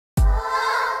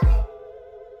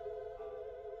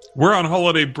We're on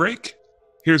holiday break.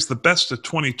 Here's the best of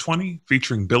 2020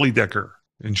 featuring Billy Decker.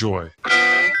 Enjoy.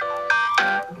 Hey,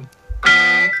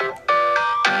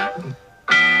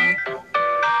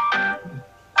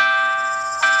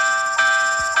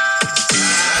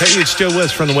 it's Joe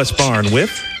West from the West Barn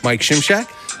with Mike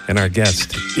Shimshack. And our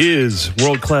guest is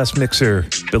world-class mixer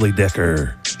Billy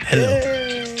Decker. Hello.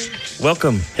 Hey.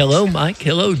 Welcome. Hello, Mike.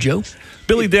 Hello, Joe.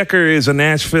 Billy Decker is a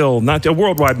Nashville, not a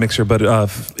worldwide mixer, but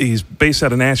he's based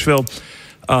out of Nashville.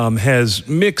 Has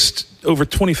mixed over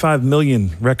 25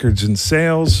 million records in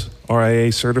sales,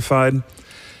 RIA certified.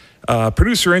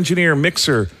 Producer, engineer,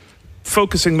 mixer,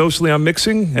 focusing mostly on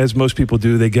mixing, as most people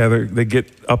do. They get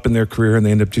up in their career and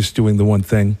they end up just doing the one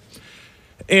thing.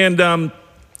 And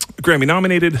Grammy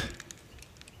nominated.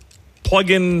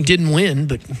 Plugin didn't win,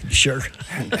 but sure.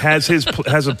 has a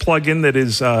plugin that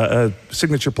is a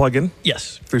signature plugin.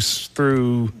 Yes.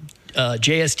 Through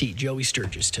JST, Joey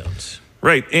Sturgis Tones.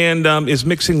 Right, and is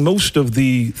mixing most of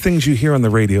the things you hear on the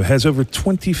radio. Has over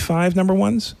 25 number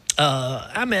ones.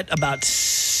 I'm at about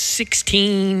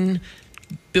 16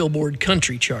 Billboard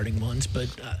country charting ones, but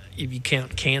if you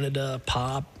count Canada,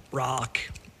 pop, rock,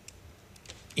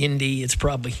 indie, it's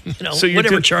probably, so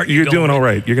whatever chart you're doing with. all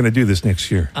right. You're going to do this next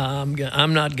year.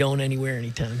 I'm not going anywhere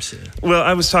anytime soon. Well,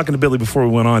 I was talking to Billy before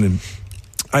we went on,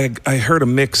 and I heard a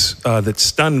mix that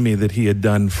stunned me that he had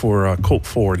done for Colt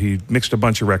Ford. He mixed a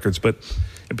bunch of records, but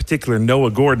in particular,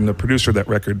 Noah Gordon, the producer of that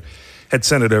record, had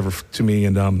sent it over to me,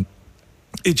 and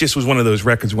it just was one of those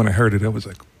records. When I heard it, I was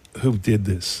like, who did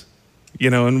this?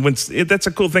 And that's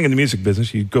a cool thing in the music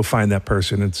business. You go find that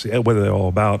person and see what they're all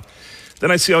about.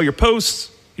 Then I see all your posts.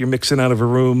 You're mixing out of a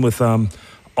room with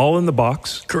All in the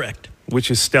Box. Correct. Which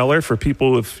is stellar for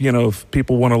people if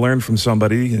people want to learn from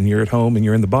somebody and you're at home and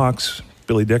you're in the box.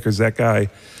 Billy Decker's that guy.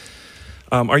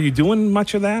 Are you doing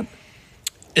much of that?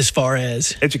 As far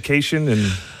as? Education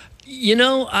and...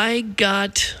 I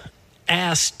got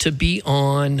asked to be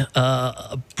on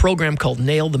a program called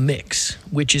Nail the Mix,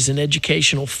 which is an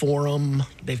educational forum.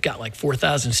 They've got like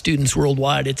 4,000 students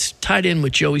worldwide. It's tied in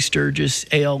with Joey Sturgis,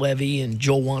 A.L. Levy, and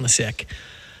Joel Wanasek.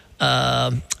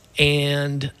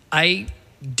 And I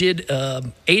did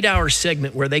an 8-hour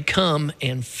segment where they come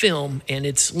and film, and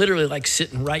it's literally like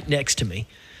sitting right next to me.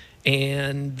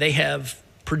 And they have,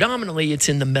 predominantly it's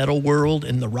in the metal world,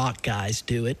 and the rock guys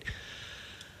do it.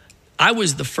 I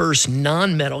was the first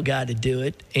non-metal guy to do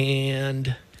it,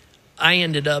 and I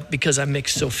ended up, because I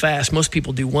mixed so fast, most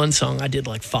people do one song, I did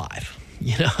like 5.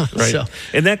 Right. So,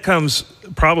 and that comes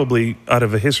probably out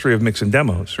of a history of mixing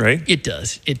demos, right? It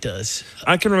does.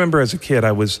 I can remember as a kid,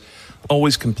 I was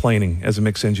always complaining as a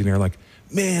mix engineer, like,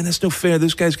 man, that's no fair.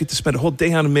 Those guys get to spend a whole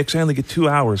day on a mix. I only get 2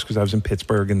 hours because I was in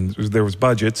Pittsburgh and there was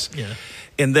budgets. Yeah.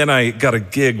 And then I got a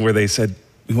gig where they said,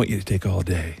 we want you to take all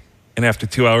day. And after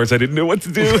 2 hours, I didn't know what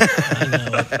to do.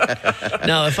 I know.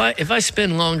 No, if I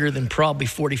spend longer than probably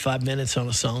 45 minutes on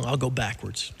a song, I'll go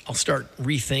backwards. I'll start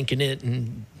rethinking it.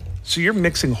 And so you're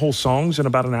mixing whole songs in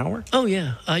about an hour? Oh,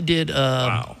 yeah. I did.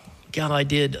 Wow. God, I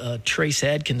did a Trace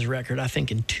Adkins record, I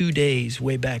think, in 2 days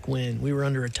way back when. We were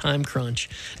under a time crunch.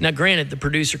 Now, granted, the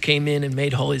producer came in and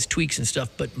made all his tweaks and stuff,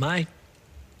 but my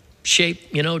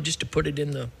shape, just to put it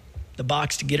in the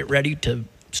box to get it ready to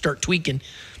start tweaking,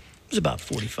 it was about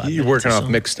 45 minutes. You're working off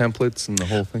mixed templates and the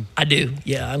whole thing? I do,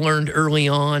 yeah. I learned early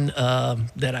on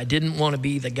that I didn't want to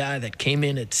be the guy that came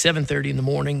in at 7:30 in the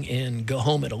morning and go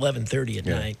home at 11:30 at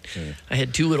night. Yeah. I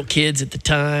had 2 little kids at the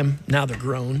time. Now they're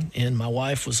grown. And my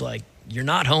wife was like, you're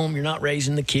not home. You're not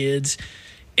raising the kids.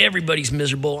 Everybody's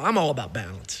miserable. I'm all about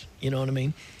balance. You know what I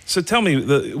mean? So tell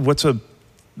me, what's your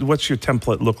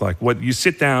template look like? What you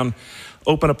sit down,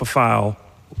 open up a file,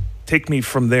 take me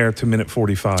from there to minute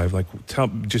 45. Like,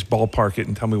 just ballpark it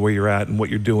and tell me where you're at and what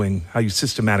you're doing, how you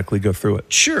systematically go through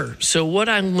it. Sure. So what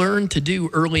I learned to do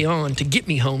early on to get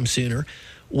me home sooner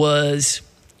was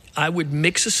I would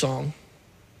mix a song,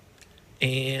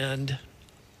 and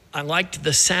I liked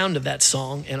the sound of that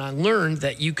song, and I learned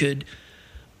that you could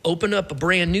open up a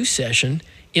brand new session,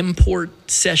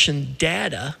 import session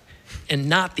data, and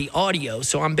not the audio.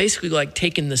 So I'm basically like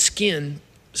taking the skin.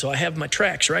 So I have my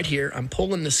tracks right here. I'm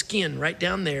pulling the skin right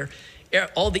down there.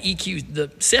 All the EQs,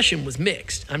 the session was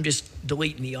mixed. I'm just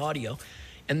deleting the audio.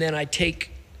 And then I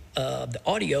take the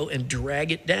audio and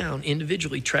drag it down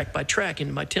individually, track by track,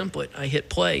 into my template. I hit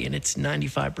play, and it's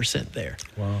 95% there.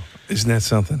 Wow. Isn't that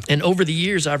something? And over the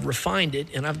years, I've refined it,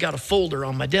 and I've got a folder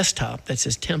on my desktop that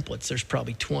says templates. There's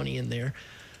probably 20 in there.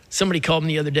 Somebody called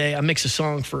me the other day. I mixed a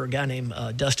song for a guy named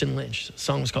Dustin Lynch. The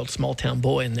song was called Small Town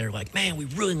Boy, and they're like, man, we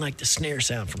really like the snare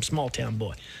sound from Small Town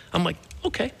Boy. I'm like,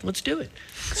 okay, let's do it.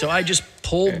 So I just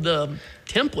pulled the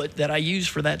template that I use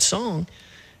for that song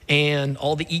and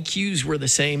all the EQs were the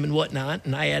same and whatnot,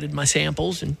 and I added my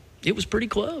samples, and it was pretty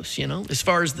close, you know, as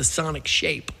far as the sonic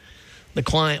shape. The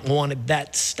client wanted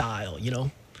that style, you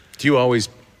know. Do you always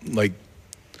like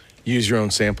use your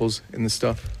own samples in this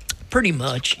stuff? Pretty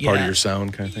much, yeah. Part of your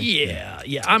sound kind of thing? Yeah.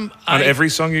 On every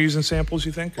song you're using samples,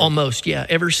 you think? Or? Almost, yeah.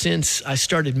 Ever since I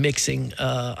started mixing,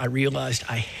 I realized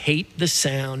I hate the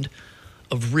sound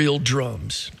of real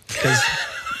drums. Because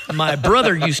my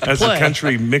brother used to play. As a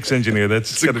country mix engineer,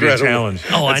 that's got to be a challenge.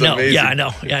 Oh, That's I know. amazing. Yeah, I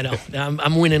know. Yeah, I know.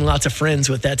 I'm winning lots of friends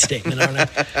with that statement, aren't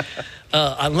I?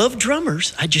 I love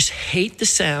drummers. I just hate the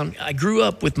sound. I grew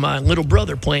up with my little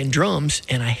brother playing drums,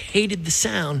 and I hated the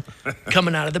sound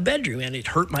coming out of the bedroom, and it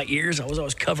hurt my ears. I was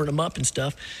always covering them up and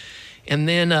stuff. And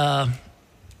then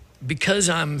because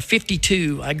I'm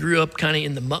 52, I grew up kind of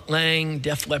in the Mutt Lange,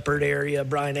 Def Leppard area,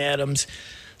 Bryan Adams.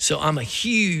 So I'm a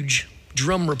huge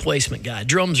drum replacement guy.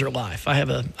 Drums are life. I have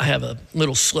a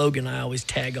little slogan I always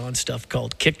tag on stuff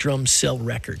called "Kick drums sell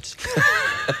records."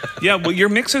 Yeah, well, your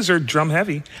mixes are drum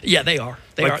heavy. Yeah, they are.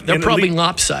 They Like, are. They're and probably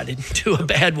lopsided to a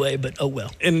bad way, but oh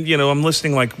well. And, you know, I'm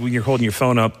listening, like, when you're holding your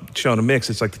phone up, showing a mix,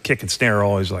 it's like the kick and snare are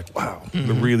always like, wow,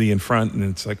 they're really in front. And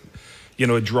it's like, you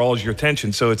know, it draws your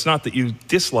attention. So it's not that you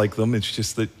dislike them. It's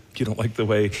just that you don't like the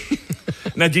way.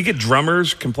 Now, do you get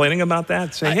drummers complaining about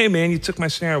that? Saying, hey, man, you took my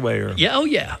snare away? Or... Yeah, oh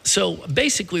yeah. So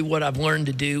basically what I've learned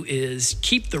to do is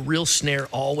keep the real snare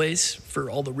always for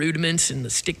all the rudiments and the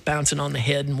stick bouncing on the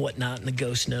head and whatnot and the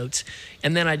ghost notes.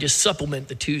 And then I just supplement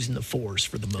the 2s and the 4s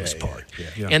for the most part.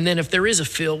 Yeah. And then if there is a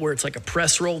fill where it's like a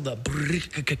press roll, the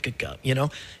you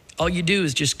know, all you do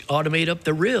is just automate up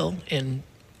the rill, and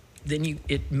then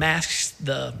it masks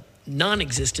the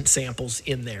non-existent samples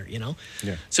in there, you know?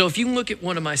 Yeah. So if you look at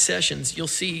one of my sessions, you'll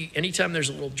see anytime there's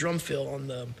a little drum fill on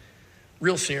the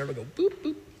real snare, it'll go boop,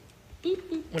 boop, boop,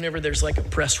 boop, whenever there's like a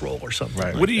press roll or something.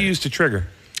 Right. Like What do you use to trigger?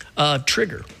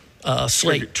 Trigger.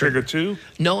 Slate. Trigger 2?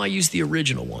 No, I use the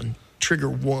original one, Trigger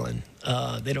 1.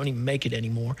 They don't even make it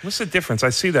anymore. What's the difference? I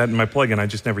see that in my plugin. I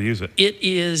just never use it. It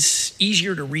is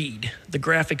easier to read. The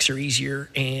graphics are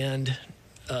easier, and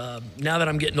now that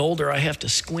I'm getting older, I have to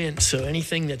squint. So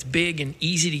anything that's big and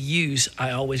easy to use,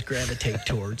 I always gravitate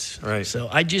towards. Right. So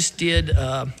I just did,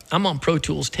 I'm on Pro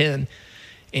Tools 10,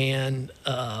 and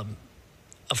a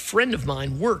friend of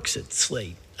mine works at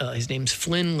Slate. His name's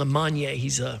Flynn Lemonnier.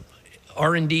 He's a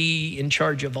R&D in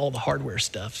charge of all the hardware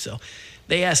stuff. So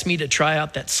they asked me to try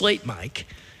out that Slate mic,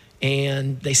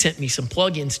 and they sent me some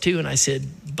plugins too. And I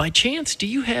said, by chance, do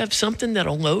you have something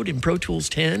that'll load in Pro Tools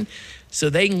 10? So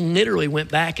they literally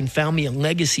went back and found me a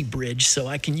legacy bridge so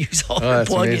I can use all their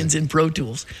plugins amazing. in Pro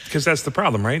Tools. Because that's the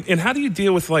problem, right? And how do you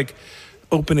deal with, like,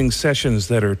 opening sessions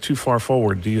that are too far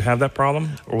forward? Do you have that problem?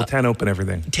 Or will 10 open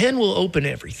everything? 10 will open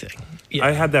everything. Yeah.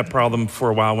 I had that problem for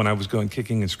a while when I was going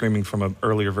kicking and screaming from an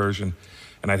earlier version.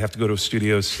 And I'd have to go to a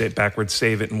studio, sit backwards,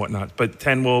 save it and whatnot. But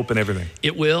 10 will open everything.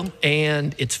 It will.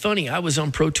 And it's funny, I was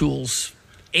on Pro Tools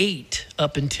 8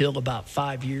 up until about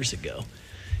 5 years ago.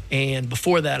 And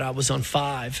before that, I was on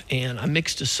 5. And I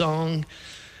mixed a song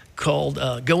called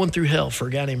Going Through Hell for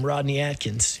a guy named Rodney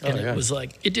Atkins. And it was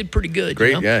like, it did pretty good.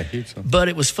 Great, you know? yeah, huge song. But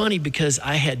it was funny because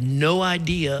I had no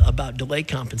idea about delay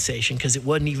compensation because it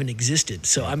wasn't even existed.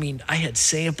 So, I mean, I had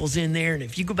samples in there. And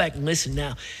if you go back and listen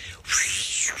now,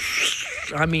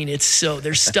 I mean, it's so,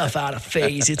 there's stuff out of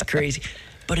phase. It's crazy.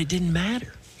 But it didn't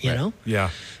matter, you know?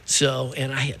 Yeah. So,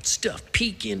 and I had stuff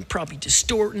peaking, probably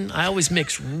distorting. I always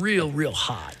mix real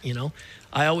hot, you know?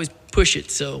 I always push it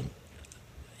so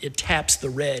it taps the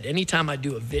red. Anytime I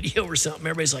do a video or something,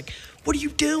 everybody's like, what are you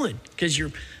doing? Because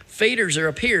your faders are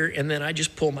up here, and then I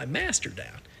just pull my master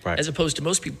down. Right. As opposed to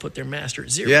most people put their master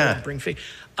at 0 Yeah. and bring fade.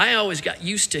 I always got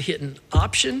used to hitting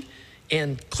option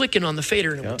and clicking on the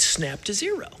fader, and it would snap to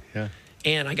 0. Yeah.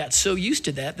 And I got so used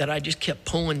to that I just kept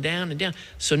pulling down and down.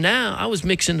 So now I was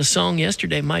mixing the song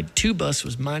yesterday. My 2 bus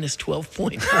was minus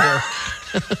 12.4.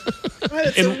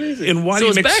 And why So do you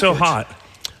it's mix so backwards.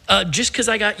 hot? Just because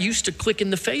I got used to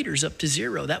clicking the faders up to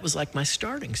 0. That was like my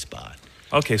starting spot.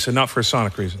 Okay, so not for a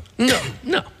sonic reason.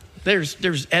 No.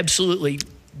 There's absolutely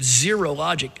zero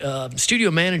logic. Studio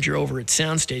manager over at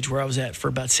Soundstage, where I was at for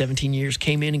about 17 years,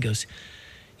 came in and goes,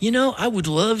 you know, I would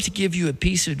love to give you a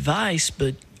piece of advice,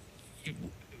 but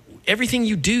everything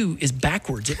you do is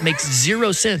backwards. It makes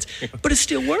 0 sense, but it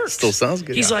still works. Still sounds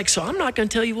good. He's like, so I'm not going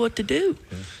to tell you what to do.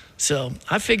 Yeah. So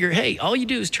I figure, hey, all you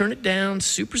do is turn it down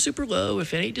super low.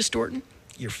 If it ain't distorting,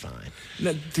 you're fine.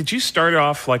 Now, did you start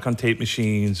off like on tape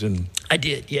machines? And I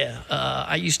did, yeah.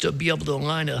 I used to be able to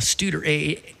align a Studer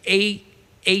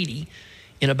A80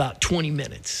 in about 20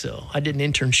 minutes. So I did an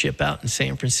internship out in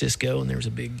San Francisco, and there was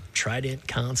a big Trident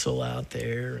console out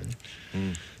there.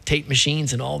 And tape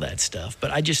machines and all that stuff.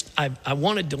 But I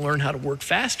wanted to learn how to work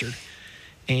faster.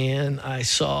 And I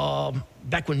saw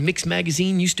back when Mix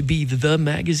Magazine used to be the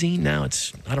magazine. Now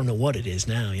I don't know what it is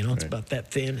now. It's about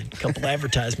that thin and a couple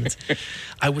advertisements.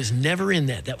 I was never in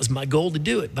that. That was my goal to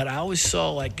do it. But I always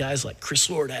saw like guys like Chris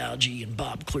Lord-Alge and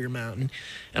Bob Clearmountain.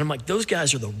 And I'm like, those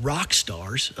guys are the rock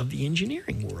stars of the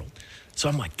engineering world. So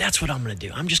I'm like, that's what I'm going to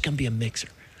do. I'm just going to be a mixer.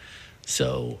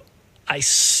 So I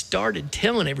started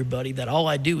telling everybody that all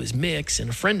I do is mix, and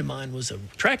a friend of mine was a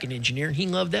tracking engineer, and he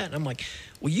loved that. And I'm like,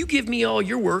 well, you give me all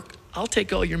your work, I'll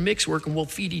take all your mix work, and we'll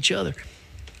feed each other.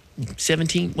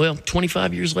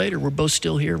 25 years later, we're both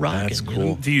still here rocking. That's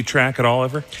cool. Do you track at all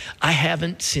ever? I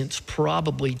haven't since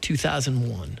probably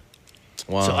 2001.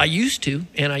 Wow. So I used to,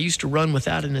 and I used to run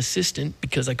without an assistant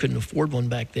because I couldn't afford one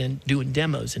back then, doing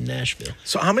demos in Nashville.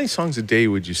 So how many songs a day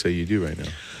would you say you do right now?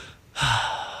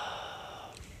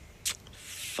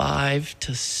 5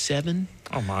 to 7.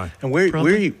 Oh my! And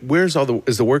Probably. where's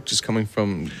is the work just coming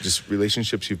from? Just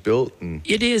relationships you've built? And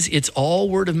It is. It's all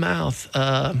word of mouth.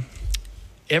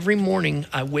 Every morning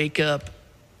I wake up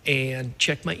and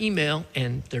check my email,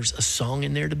 and there's a song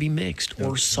in there to be mixed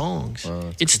or songs.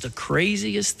 Wow, It's the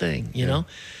craziest thing, you know?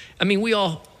 I mean, we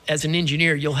all, as an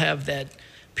engineer, you'll have that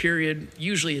period.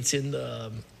 Usually it's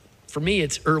for me,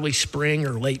 it's early spring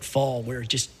or late fall where it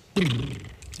just,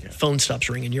 phone stops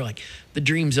ringing. You're like, the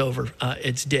dream's over.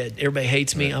 It's dead. Everybody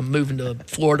hates me. I'm moving to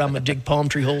Florida. I'm going to dig palm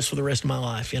tree holes for the rest of my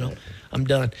life. I'm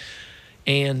done.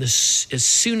 And as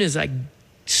soon as I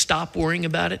stop worrying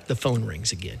about it, the phone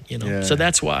rings again. Yeah. So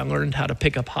that's why I learned how to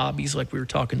pick up hobbies, like we were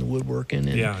talking to woodworking.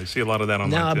 And Yeah, I see a lot of that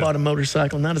online. now I too. bought a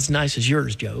motorcycle, not as nice as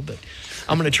yours, Joe, but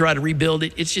I'm going to try to rebuild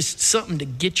it. It's just something to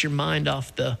get your mind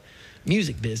off the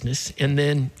music business, and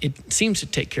then it seems to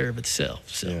take care of itself.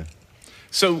 So. yeah.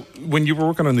 So when you were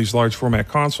working on these large format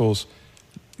consoles,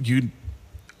 you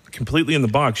completely in the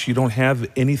box. You don't have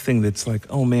anything that's like,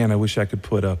 oh man, I wish I could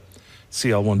put a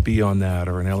CL1B on that,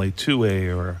 or an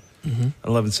LA2A, or an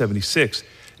 1176.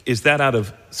 Is that out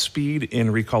of speed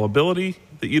and recallability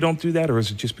that you don't do that, or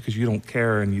is it just because you don't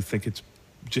care and you think it's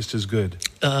just as good?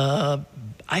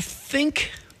 I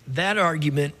think that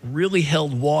argument really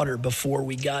held water before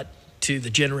we got to the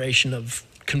generation of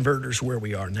converters where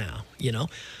we are now.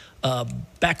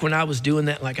 Back when I was doing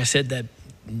that, like I said, that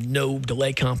no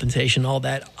delay compensation, all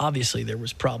that, obviously there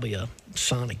was probably a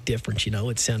sonic difference.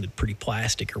 It sounded pretty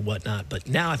plastic or whatnot, but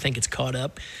now I think it's caught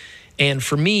up. And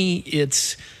for me,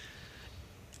 it's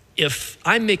if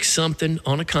I mix something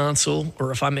on a console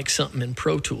or if I mix something in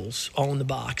Pro Tools, all in the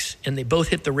box, and they both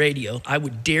hit the radio, I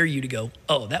would dare you to go,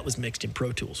 oh, that was mixed in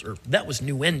Pro Tools, or that was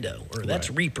Nuendo, or that's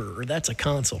Reaper, or that's a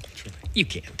console. You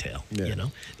can't tell,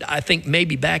 I think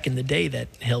maybe back in the day that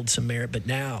held some merit, but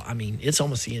now, I mean, it's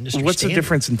almost the industry What's standard. the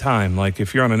difference in time? Like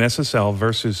if you're on an SSL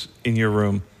versus in your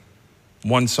room,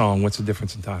 one song, what's the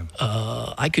difference in time?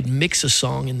 I could mix a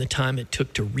song in the time it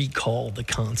took to recall the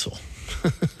console.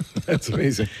 That's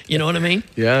amazing. You know what I mean?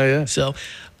 Yeah. So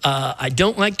I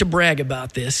don't like to brag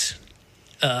about this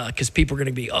because people are going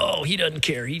to be, oh, he doesn't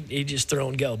care. He just throw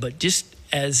and go. But just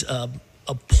as a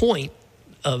point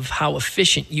of how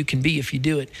efficient you can be if you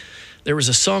do it, there was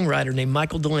a songwriter named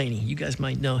Michael Delaney. You guys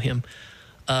might know him.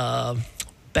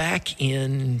 Back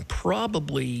in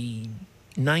probably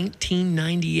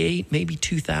 1998, maybe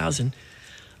 2000,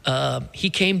 he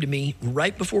came to me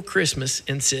right before Christmas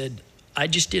and said, I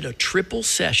just did a triple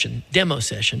demo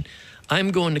session.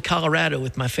 I'm going to Colorado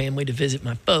with my family to visit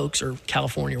my folks, or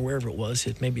California, or wherever it was.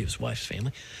 Maybe it was his wife's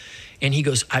family. And he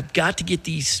goes, I've got to get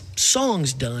these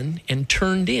songs done and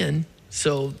turned in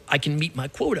so I can meet my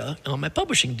quota on my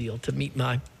publishing deal to meet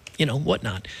my,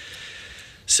 whatnot.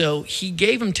 So he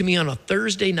gave them to me on a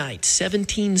Thursday night,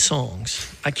 17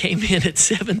 songs. I came in at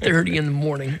 7:30 in the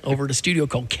morning over at a studio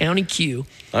called County Q.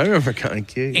 I remember County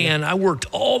Q. Yeah. And I worked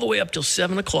all the way up till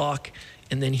 7 o'clock.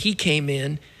 And then he came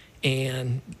in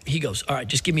and he goes, all right,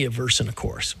 just give me a verse and a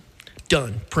chorus.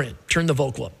 Done, print, turn the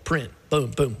vocal up, print,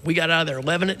 boom, boom. We got out of there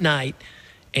 11 at night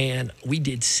and we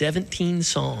did 17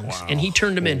 songs. Wow. And he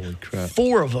turned them in. Crap.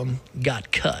 4 of them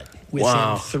got cut within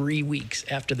Wow. 3 weeks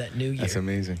after that new year. That's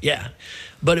amazing. Yeah.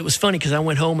 But it was funny because I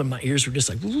went home and my ears were just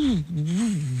like, it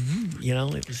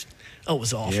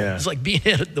was awful. Yeah. It was like being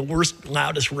at the worst,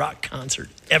 loudest rock concert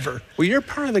ever. Well, you're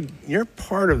part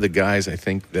of the guys I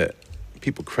think that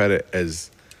people credit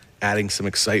as adding some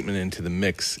excitement into the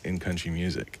mix in country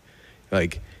music.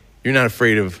 Like you're not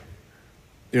afraid of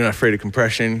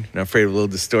compression, you're not afraid of a little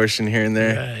distortion here and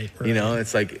there. Right.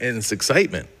 It's like, and it's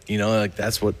excitement. Like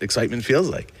that's what excitement feels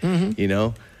like.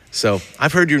 Mm-hmm. So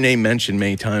I've heard your name mentioned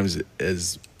many times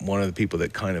as one of the people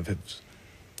that kind of have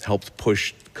helped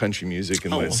push country music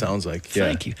and what it sounds like. Yeah.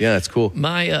 Thank you. Yeah, that's cool.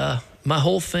 My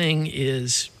whole thing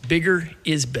is bigger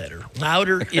is better.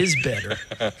 Louder is better.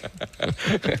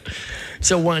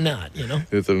 So why not, you know?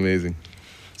 It's amazing.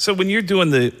 So when you're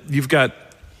doing you've got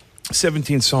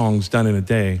 17 songs done in a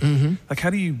day, like how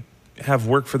do you have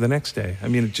work for the next day? I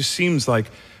mean, it just seems like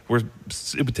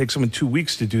it would take someone 2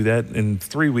 weeks to do that and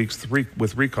 3 weeks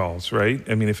with recalls, right?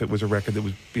 I mean, if it was a record that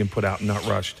was being put out and not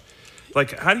rushed.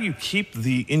 Like, how do you keep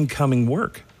the incoming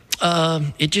work?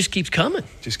 It just keeps coming.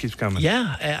 Just keeps coming.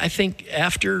 Yeah, I think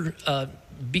after,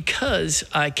 because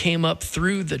I came up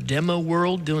through the demo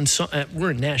world doing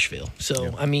we're in Nashville.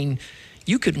 So, I mean,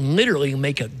 you could literally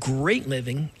make a great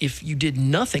living if you did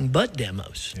nothing but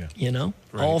demos, you know,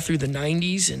 all through the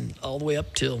 90s and all the way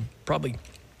up till probably,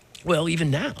 well,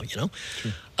 even now, you know.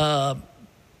 True.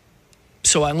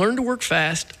 So I learned to work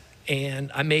fast,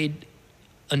 and I made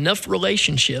enough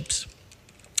relationships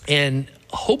and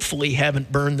hopefully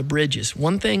haven't burned the bridges.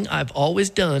 One thing I've always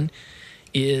done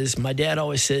is my dad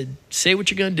always said, say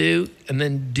what you're going to do and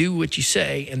then do what you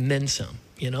say and then some,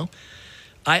 you know.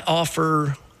 I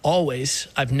offer always,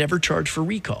 I've never charged for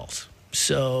recalls.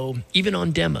 So even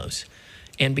on demos.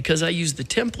 And because I use the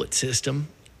template system,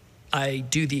 I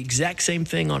do the exact same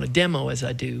thing on a demo as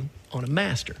I do on a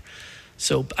master.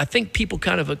 So I think people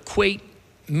kind of equate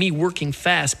me working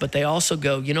fast, but they also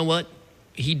go, you know what?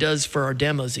 He does for our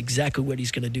demos exactly what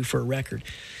he's going to do for a record.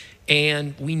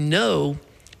 And we know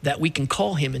that we can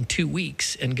call him in 2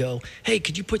 weeks and go, hey,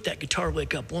 could you put that guitar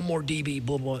lick up 1 more dB,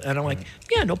 blah, blah. And I'm like,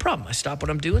 yeah, no problem. I stop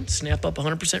what I'm doing, snap up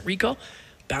 100% recall,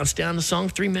 bounce down the song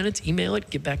 3 minutes, email it,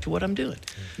 get back to what I'm doing.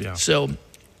 Yeah. So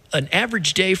an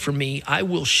average day for me, I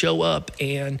will show up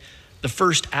and the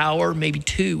first hour, maybe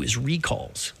 2 is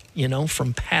recalls, you know,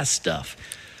 from past stuff.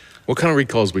 What kind of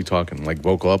recalls are we talking? Like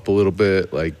vocal up a little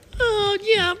bit? Like,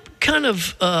 yeah, kind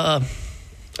of.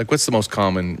 Like, what's the most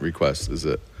common request? Is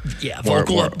it? Yeah,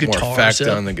 vocal up, guitars more effect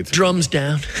up, on the guitar. drums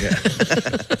down.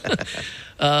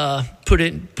 Yeah. Put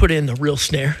in the real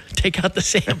snare. Take out the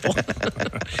sample.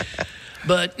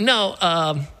 But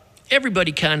no,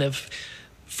 everybody kind of,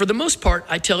 for the most part,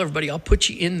 I tell everybody, I'll put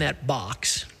you in that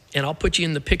box and I'll put you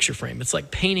in the picture frame. It's like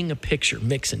painting a picture,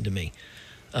 mixing to me.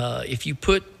 If you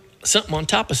put something on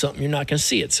top of something, you're not going to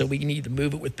see it. So we can either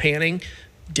move it with panning,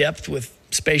 depth with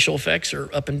spatial effects, or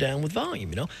up and down with volume,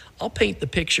 you know. I'll paint the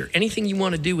picture. Anything you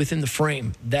want to do within the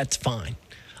frame, that's fine.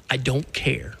 I don't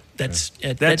care. That's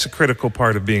a critical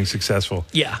part of being successable.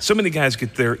 Yeah. So many guys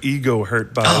get their ego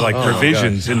hurt by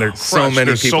revisions in their so many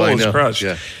their people soul I is know. crushed.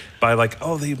 Yeah. By like,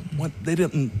 oh, they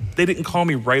didn't call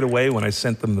me right away when I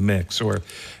sent them the mix, or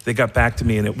they got back to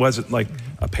me and it wasn't like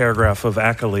a paragraph of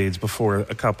accolades before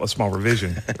a small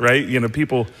revision, right? You know,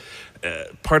 people,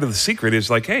 part of the secret is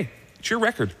like, hey, it's your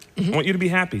record. I want you to be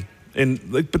happy.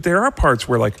 And but there are parts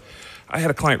where, like, I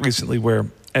had a client recently where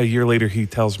a year later he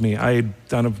tells me I had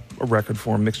done a record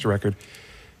for him, mixed a record.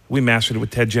 We mastered it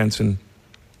with Ted Jensen.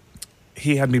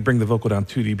 He had me bring the vocal down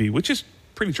 2 dB, which is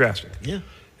pretty drastic. Yeah.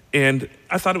 And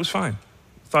I thought it was fine.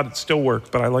 Thought it still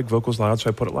worked, but I like vocals loud, so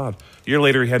I put it loud. A year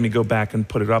later, he had me go back and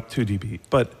put it up 2 dB.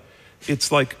 But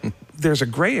it's like there's a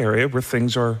gray area where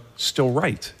things are still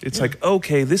right. It's like,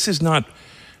 okay, this is not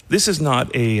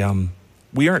a,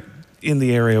 we aren't in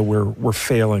the area where we're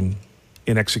failing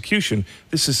in execution.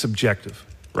 This is subjective,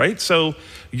 right? So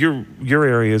your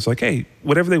area is like, hey,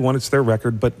 whatever they want, it's their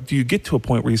record. But do you get to a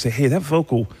point where you say, hey, that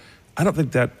vocal, I don't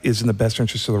think that is in the best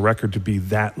interest of the record to be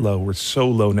that low. We're so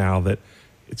low now that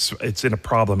it's in a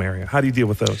problem area. How do you deal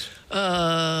with those?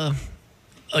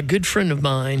 A good friend of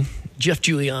mine, Jeff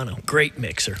Giuliano, great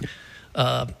mixer.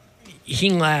 He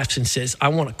laughs and says, I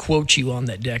want to quote you on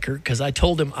that, Decker, because I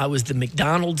told him I was the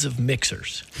McDonald's of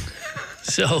mixers.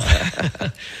 So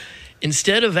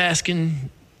instead of asking,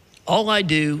 all I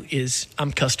do is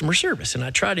I'm customer service, and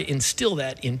I try to instill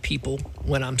that in people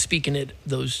when I'm speaking at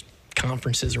those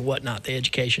conferences or whatnot, the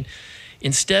education.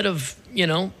 Instead of, you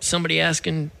know, somebody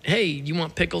asking, hey, you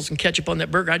want pickles and ketchup on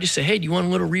that burger? I just say, hey, do you want a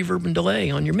little reverb and delay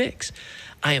on your mix?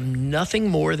 I am nothing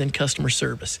more than customer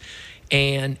service.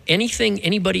 And anything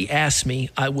anybody asks me,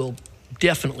 I will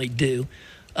definitely do.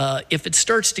 If it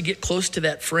starts to get close to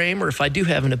that frame, or if I do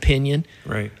have an opinion,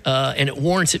 right, and it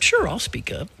warrants it, sure, I'll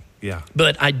speak up. Yeah.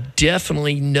 But I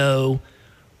definitely know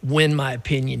when my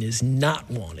opinion is not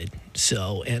wanted.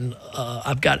 So, and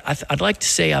I'd like to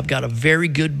say I've got a very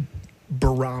good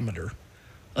barometer,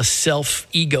 a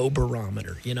self-ego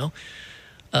barometer, you know.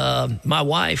 My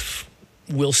wife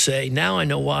will say, now I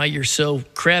know why you're so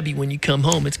crabby when you come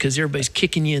home. It's because everybody's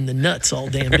kicking you in the nuts all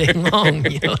damn day long.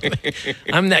 You know what I mean?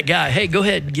 I'm that guy. Hey, go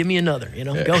ahead, give me another, you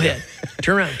know. Go ahead.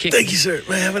 Turn around, kick Thank me. you, sir.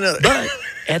 May I have another? But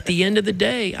at the end of the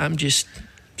day, I'm just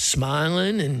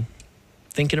smiling and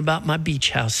thinking about my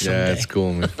beach house someday. Yeah, that's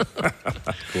cool, man.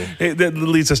 Cool. Hey, that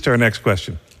leads us to our next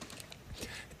question.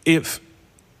 If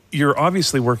you're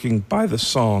obviously working by the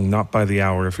song, not by the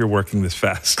hour, if you're working this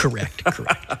fast. Correct.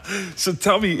 So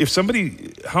tell me,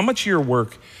 how much of your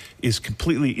work is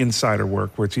completely insider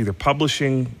work, where it's either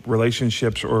publishing,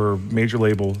 relationships, or major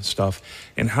label stuff,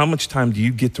 and how much time do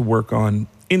you get to work on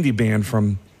indie band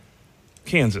from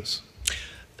Kansas?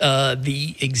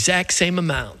 The exact same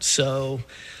amount. So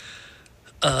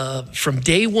from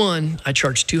day one, I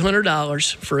charge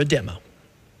 $200 for a demo.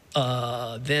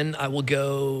 Then I will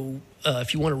go,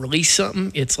 if you want to release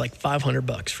something, it's like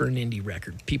 $500 for an indie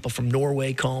record. People from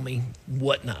Norway call me,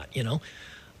 whatnot, you know.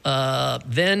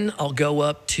 Then I'll go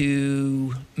up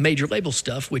to major label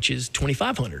stuff, which is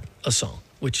 $2,500 a song,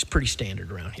 which is pretty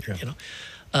standard around here, you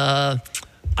know.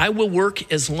 I will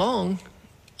work as long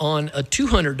on a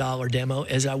 $200 demo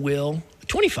as I will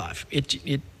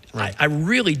 $25. Right. I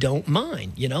really don't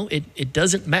mind, you know. It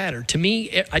doesn't matter. To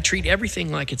me, I treat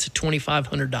everything like it's a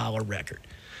 $2,500 record.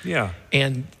 Yeah.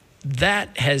 And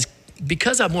that has,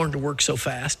 because I've learned to work so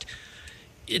fast,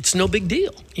 it's no big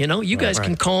deal. You know, you guys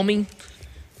can call me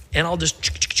and I'll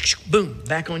just, boom,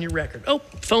 back on your record. Oh,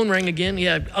 phone rang again.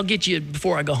 Yeah, I'll get you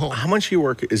before I go home. How much of your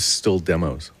work is still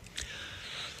demos?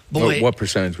 Boy, What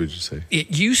percentage would you say?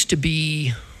 it used to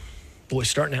be,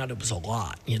 starting out, it was a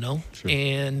lot, you know? Sure.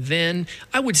 And then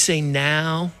I would say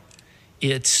now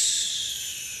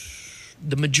it's,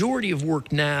 the majority of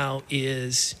work now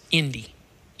is indie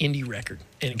record.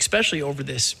 And especially over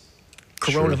this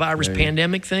coronavirus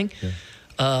pandemic thing,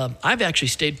 I've actually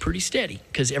stayed pretty steady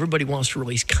because everybody wants to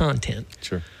release content.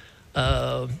 Sure.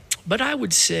 But I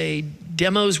would say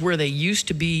demos where they used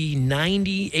to be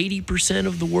 90, 80%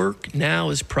 of the work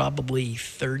now is probably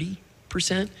 30%,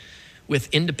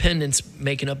 with independents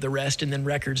making up the rest, and then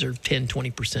records are 10,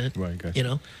 20%. Right, gotcha. You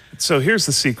know? So here's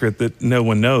the secret that no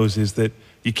one knows is that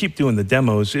you keep doing the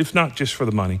demos, if not just for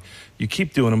the money, you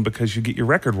keep doing them because you get your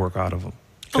record work out of them.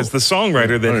 Because the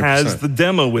songwriter that 100%. has the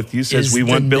demo with you says, we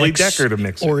want Billy Decker to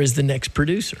mix it. Or is the next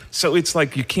producer. So it's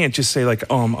like you can't just say like,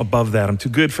 oh, I'm above that. I'm too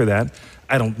good for that.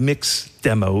 I don't mix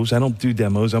demos. I don't do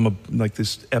demos. I'm like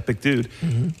this epic dude.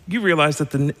 Mm-hmm. You realize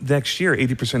that the next year,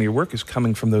 80% of your work is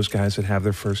coming from those guys that have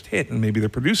their first hit, and maybe they're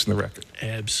producing the record.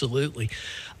 Absolutely.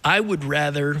 I would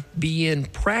rather be in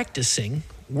practicing,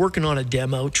 working on a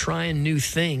demo, trying new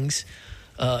things.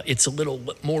 It's a little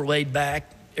more laid back.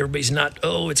 Everybody's not,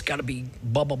 it's got to be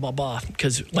blah, blah, blah, blah.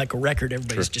 Because like a record,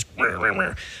 everybody's just, rah, rah,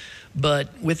 rah. But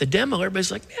with a demo,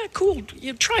 everybody's like, yeah, cool,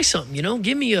 try something, you know?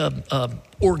 Give me a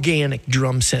organic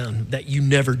drum sound that you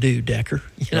never do, Decker,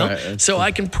 you know? Right, so cool.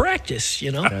 I can practice,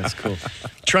 you know? That's cool.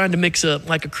 Trying to mix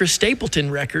like a Chris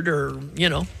Stapleton record or, you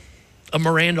know, a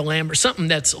Miranda Lambert, something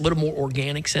that's a little more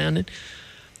organic sounding.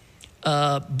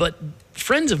 But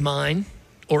friends of mine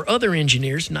or other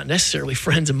engineers, not necessarily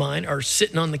friends of mine, are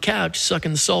sitting on the couch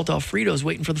sucking the salt off Fritos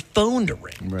waiting for the phone to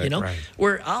ring, Right, you know? right.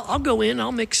 Where I'll go in,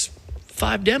 I'll mix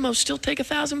 5 demos, still take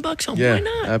 $1,000 home. Yeah, Why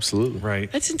not? absolutely.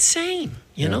 Right. That's insane,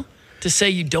 you know? To say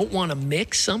you don't want to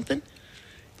mix something.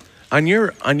 On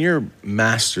your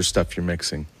master stuff you're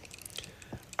mixing,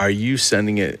 are you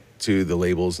sending it to the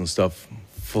labels and stuff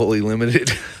fully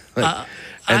limited?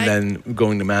 Then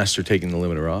going to master, taking the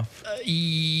limiter off?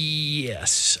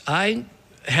 Yes. I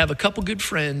have a couple good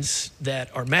friends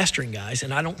that are mastering guys,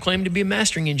 and I don't claim to be a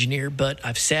mastering engineer, but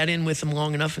I've sat in with them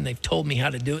long enough and they've told me how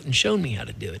to do it and shown me how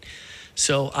to do it.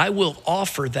 So I will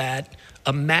offer that,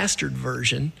 a mastered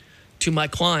version, to my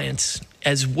clients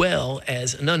as well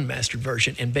as an unmastered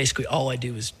version, and basically all I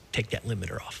do is take that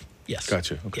limiter off. Yes.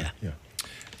 Gotcha. Okay. Yeah.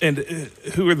 And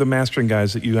who are the mastering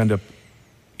guys that you end up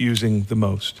using the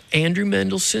most? Andrew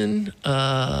Mendelson,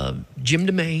 Jim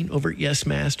DeMaine over at Yes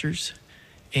Masters,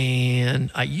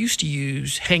 and I used to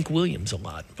use Hank Williams a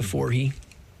lot before he...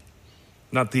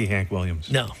 Not the Hank Williams.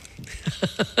 No.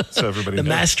 So everybody The knows.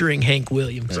 mastering Hank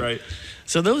Williams. Right.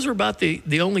 So those are about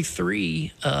the only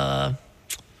three.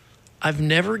 I've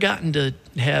never gotten to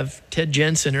have Ted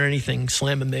Jensen or anything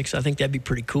slam a mix. I think that'd be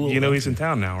pretty cool. You know he's in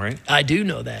town now, right? I do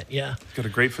know that, yeah. He's got a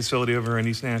great facility over in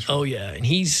East Nashville. Oh, yeah. And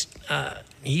he's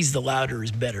the louder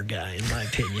is better guy, in my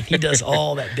opinion. He does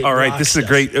all that big All right, rock this is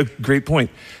stuff. a great point.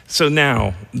 So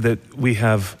now that we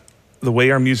have the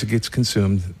way our music gets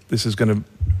consumed, this is going to,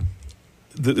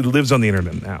 it lives on the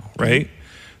internet now, right? Mm-hmm.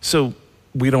 So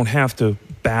we don't have to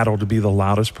battle to be the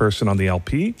loudest person on the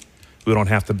LP. We don't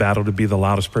have to battle to be the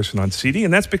loudest person on CD.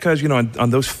 And that's because, on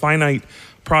those finite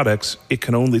products,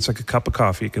 it's like a cup of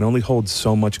coffee. It can only hold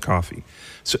so much coffee.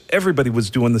 So everybody was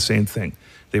doing the same thing.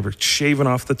 They were shaving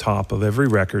off the top of every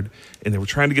record, and they were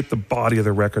trying to get the body of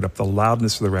the record up, the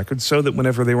loudness of the record, so that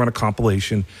whenever they were on a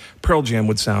compilation, Pearl Jam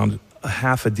would sound a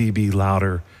half a dB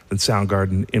louder than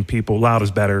Soundgarden, and people, loud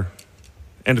is better,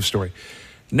 end of story.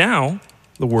 Now,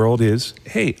 the world is,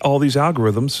 hey, all these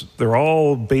algorithms, they're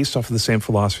all based off of the same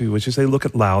philosophy, which is they look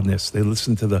at loudness. They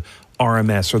listen to the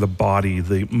RMS or the body,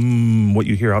 the what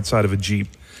you hear outside of a Jeep.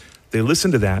 They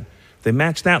listen to that. They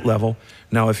match that level.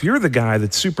 Now, if you're the guy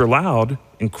that's super loud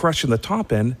and crushing the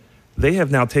top end, they have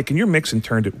now taken your mix and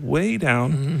turned it way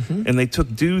down, and they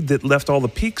took dude that left all the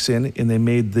peaks in, and they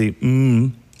made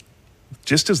the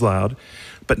just as loud,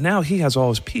 but now he has all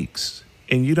his peaks,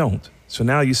 and you don't. So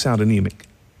now you sound anemic.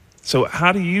 So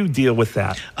how do you deal with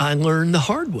that? I learned the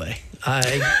hard way.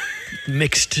 I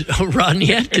mixed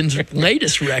Rodney Atkins'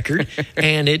 latest record,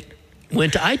 and it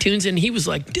went to iTunes, and he was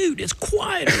like, dude, it's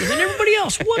quieter than everybody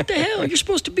else. What the hell? You're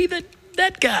supposed to be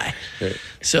that guy. Right.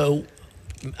 So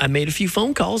I made a few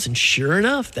phone calls, and sure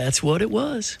enough, that's what it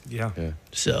was. Yeah.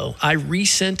 So I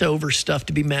resent over stuff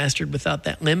to be mastered without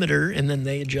that limiter, and then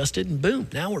they adjusted, and boom,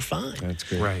 now we're fine. That's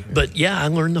good. Right. But yeah, I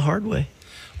learned the hard way.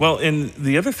 Well, and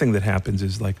the other thing that happens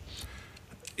is, like,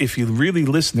 if you really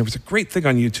listen, there was a great thing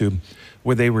on YouTube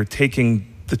where they were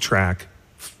taking the track,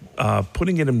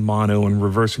 putting it in mono and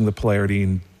reversing the polarity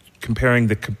and comparing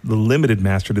the limited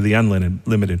master to the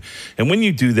unlimited. And when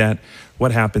you do that,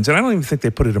 what happens? And I don't even think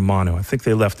they put it in mono. I think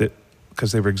they left it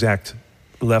because they were exact.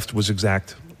 Left was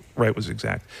exact, right was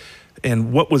exact.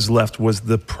 And what was left was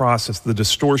the process, the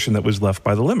distortion that was left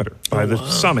by the limiter, by the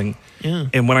summing. Yeah.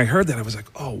 And when I heard that, I was like,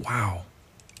 oh, wow.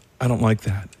 I don't like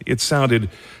that. It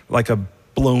sounded like a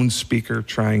blown speaker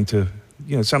trying to,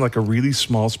 it sounded like a really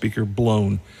small speaker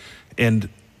blown. And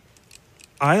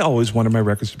I always wanted my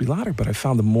records to be louder, but I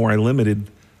found the more I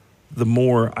limited, the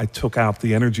more I took out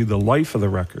the energy, the life of the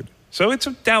record. So it's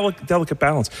a delicate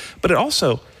balance. But it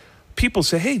also, people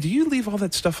say, hey, do you leave all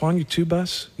that stuff on your two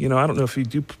bus? I don't know if you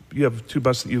do, you have two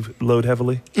bus that you load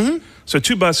heavily? Mm-hmm. So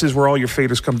two bus is where all your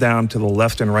faders come down to the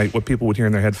left and right, what people would hear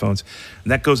in their headphones.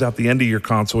 And that goes out the end of your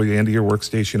console, the end of your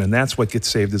workstation, and that's what gets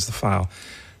saved as the file.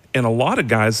 And a lot of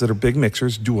guys that are big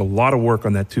mixers do a lot of work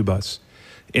on that two bus.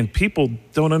 And people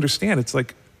don't understand. It's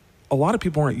like a lot of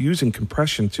people aren't using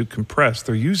compression to compress.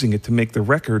 They're using it to make the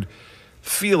record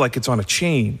feel like it's on a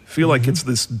chain, feel like it's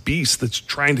this beast that's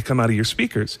trying to come out of your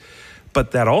speakers.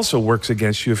 But that also works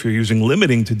against you if you're using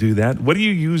limiting to do that. What are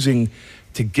you using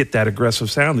to get that aggressive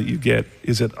sound that you get?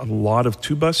 Is it a lot of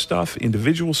two-bus stuff,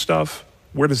 individual stuff?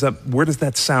 Where does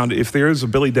that sound, if there is a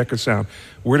Billy Decker sound,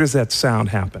 where does that sound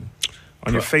happen?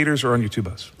 On your faders or on your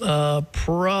two-bus?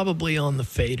 Probably on the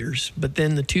faders, but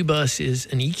then the two-bus is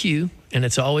an EQ, and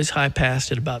it's always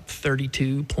high-passed at about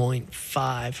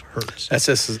 32.5 hertz. That's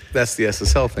the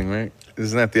SSL thing, right?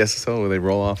 Isn't that the SSL where they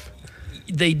roll off?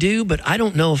 They do, but I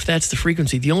don't know if that's the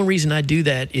frequency. The only reason I do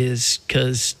that is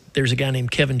because there's a guy named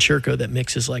Kevin Churko that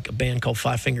mixes like a band called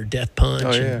Five Finger Death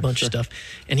Punch and a bunch of stuff.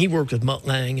 And he worked with Mutt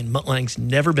Lange, and Mutt Lange's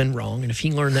never been wrong. And if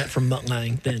he learned that from Mutt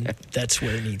Lange, then that's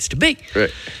where it needs to be.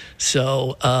 Right.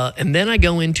 So, and then I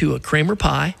go into a Kramer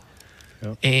Pi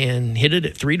and hit it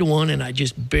at 3-to-1, and I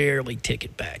just barely tick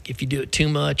it back. If you do it too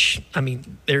much, I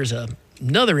mean, there's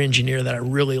another engineer that I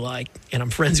really like, and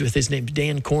I'm friends with. His name's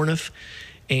Dan Corniff.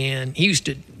 And he used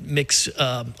to mix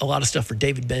a lot of stuff for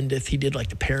David Bendith. He did like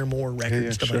the Paramore record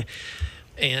and stuff like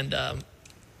that. And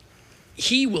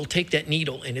he will take that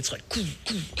needle and it's like,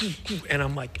 and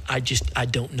I'm like, I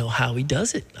don't know how he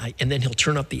does it. And then he'll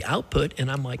turn up the output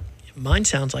and I'm like, mine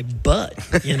sounds like Bud,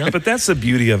 But that's the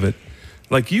beauty of it.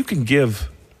 Like you can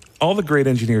all the great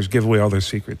engineers give away all their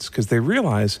secrets because they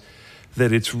realize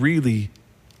that it's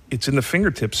in the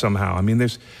fingertips somehow. I mean,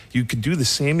 you could do the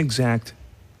same exact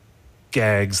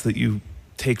gags that you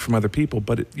take from other people,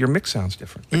 but your mix sounds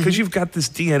different because you've got this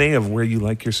DNA of where you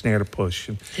like your snare to push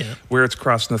and where it's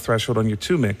crossing the threshold on your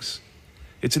two mix.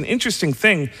 It's an interesting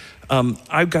thing.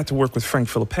 I've got to work with Frank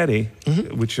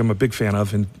Filippetti, which I'm a big fan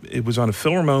of, and it was on a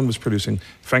Phil Ramone was producing.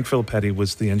 Frank Filippetti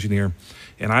was the engineer,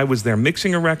 and I was there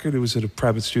mixing a record. It was at a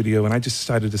private studio, and I just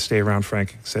decided to stay around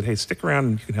Frank and said, hey, stick around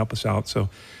and you can help us out. So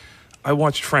I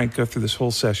watched Frank go through this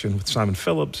whole session with Simon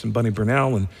Phillips and Bunny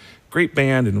Burnell and great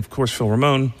band, and of course Phil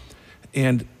Ramone.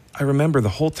 And I remember the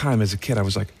whole time as a kid, I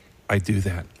was like, I do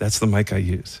that. That's the mic I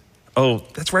use. Oh,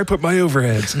 that's where I put my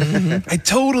overheads.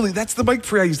 That's the mic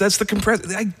pre I use. That's the compressor.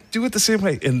 I do it the same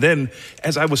way. And then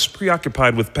as I was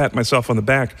preoccupied with patting myself on the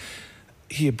back,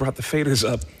 he had brought the faders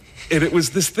up. And it was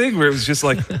this thing where it was just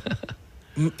like,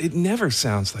 it never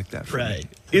sounds like that for me.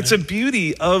 It's a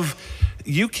beauty of,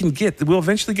 we'll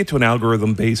eventually get to an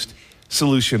algorithm-based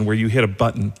solution where you hit a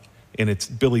button and it's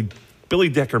Billy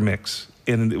Decker mix,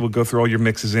 and it will go through all your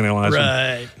mixes and analyze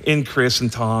them. And Chris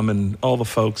and Tom and all the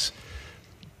folks.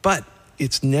 But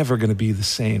it's never going to be the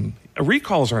same.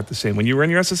 Recalls aren't the same. When you run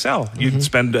your SSL, you'd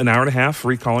spend an hour and a half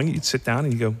recalling it. You'd sit down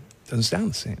and you go, doesn't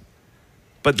sound the same.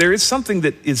 But there is something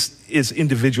that is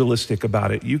individualistic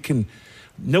about it.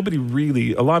 Nobody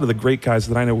really, a lot of the great guys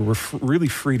that I know were really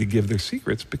free to give their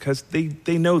secrets because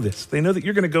they know this. They know that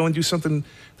you're going to go and do something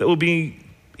that will be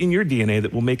in your DNA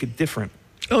that will make it different.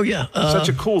 Oh, yeah. Such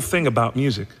a cool thing about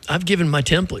music. I've given my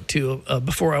template to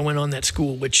before I went on that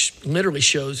school, which literally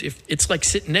shows if it's like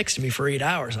sitting next to me for 8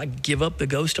 hours. I give up the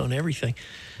ghost on everything.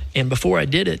 And before I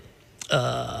did it,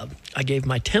 I gave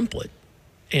my template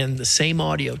and the same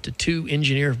audio to 2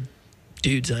 engineer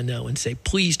dudes I know and say,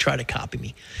 please try to copy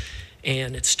me.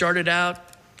 And it started out,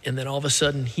 and then all of a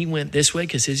sudden he went this way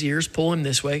because his ears pull him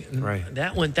this way. And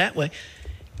that went that way.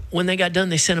 When they got done,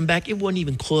 they sent him back. It wasn't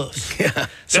even close. Yeah.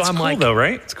 So That's I'm cool, like, though,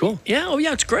 right? It's cool. yeah, oh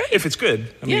yeah, it's great. If it's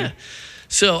good. I mean, yeah.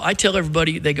 So I tell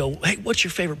everybody, they go, hey, what's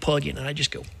your favorite plugin? And I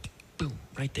just go, boom,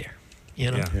 right there.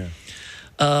 You know?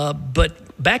 Yeah.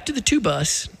 But back to the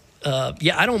 2-bus.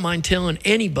 I don't mind telling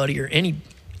anybody or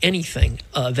anything.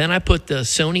 Then I put the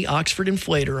Sony Oxford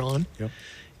inflator on. Yep.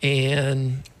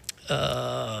 And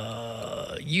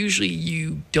usually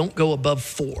you don't go above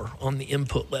 4 on the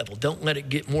input level. Don't let it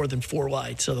get more than 4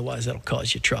 lights, otherwise that'll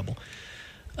cause you trouble.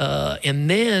 And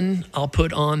then I'll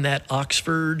put on that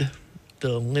Oxford,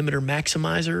 the limiter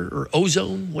maximizer, or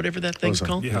ozone, whatever that thing's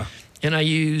called. Yeah. And I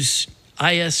use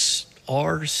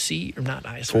ISRC, or not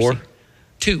ISRC.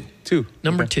 4? 2.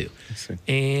 Number okay. 2.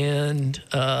 And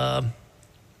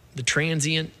the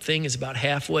transient thing is about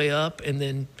halfway up, and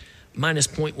then minus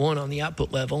 0.1 on the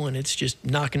output level, and it's just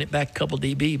knocking it back a couple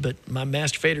dB, but my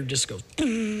master fader just goes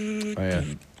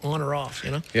on or off,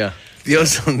 you know? Yeah. The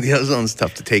ozone's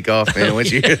tough to take off, man,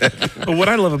 once you hear that. But what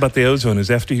I love about the ozone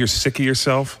is after you're sick of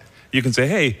yourself, you can say,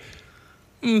 hey,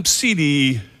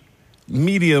 CD,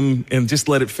 medium, and just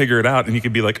let it figure it out. And you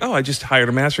could be like, oh, I just hired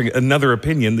a mastering, another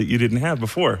opinion that you didn't have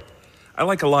before. I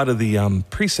like a lot of the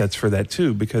presets for that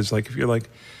too, because like if you're like,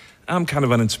 I'm kind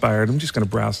of uninspired, I'm just going to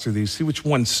browse through these, see which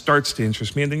one starts to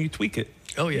interest me, and then you tweak it.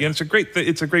 Oh, yeah. You know,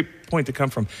 it's a great point to come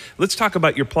from. Let's talk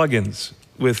about your plugins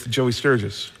with Joey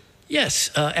Sturgis. Yes.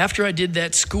 After I did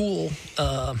that school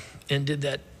and did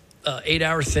that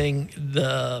 8-hour thing,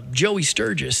 the Joey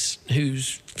Sturgis,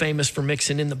 who's famous for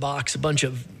mixing in the box a bunch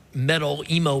of metal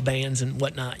emo bands and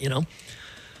whatnot, you know,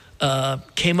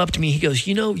 came up to me. He goes,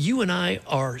 you know, you and I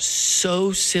are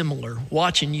so similar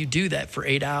watching you do that for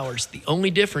 8 hours. The only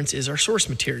difference is our source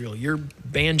material. You're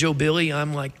Banjo Billy.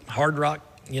 I'm like hard rock,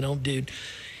 you know, dude.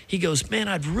 He goes, man,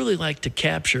 I'd really like to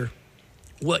capture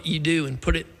what you do and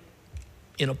put it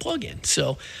in a plugin.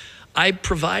 So I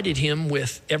provided him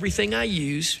with everything I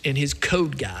use and his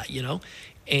code guy, you know,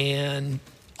 and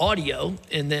audio,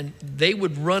 and then they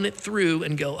would run it through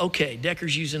and go, okay,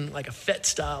 Decker's using like a FET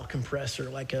style compressor,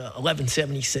 like a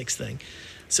 1176 thing.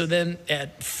 So then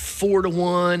at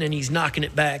 4-to-1, and he's knocking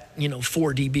it back, you know,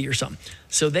 4 dB or something.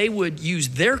 So they would use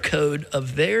their code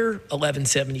of their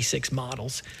 1176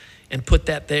 models and put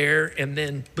that there, and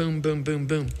then boom, boom, boom,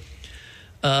 boom.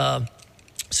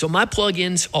 So my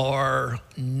plugins are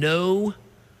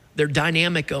they're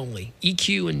dynamic only.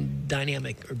 EQ and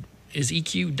dynamic. Or is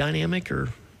EQ dynamic or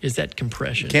is that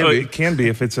compression? It can be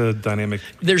if it's a dynamic.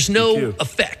 There's no EQ.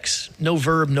 Effects, no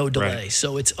verb, no delay. Right.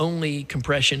 So it's only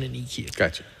compression and EQ.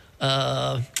 Gotcha.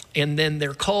 And then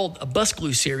they're called a bus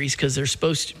glue series because they're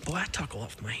supposed to. Boy, I talk all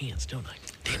off my hands, don't I?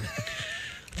 Damn it.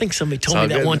 I think somebody told me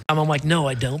that good. one time. I'm like, no,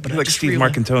 I don't. But You're I like just Steve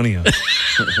realized.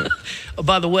 Marcantonio. Oh,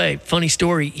 by the way, funny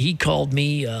story. He calls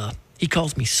me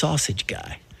Sausage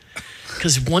Guy.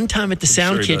 Because one time at the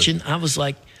Sound sure he Kitchen, I was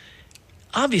like,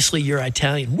 obviously you're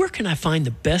Italian. Where can I find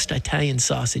the best Italian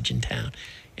sausage in town?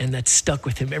 And that's stuck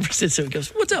with him ever since. So he goes,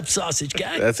 what's up, Sausage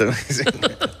Guy? That's amazing.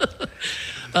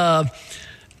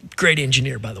 Great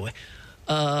engineer, by the way.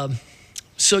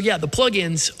 So yeah, the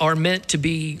plugins are meant to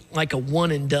be like a one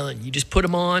and done. You just put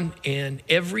them on, and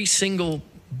every single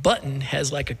button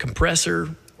has like a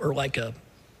compressor or like a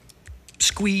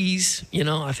squeeze, you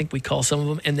know, I think we call some of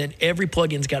them. And then every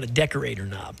plugin's got a decorator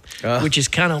knob, which is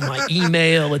kind of my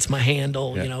email. It's my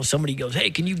handle. Yeah. You know, somebody goes,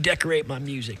 hey, can you decorate my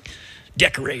music?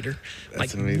 Decorator. That's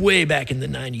like amazing. way back in the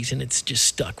 90s, and it's just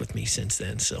stuck with me since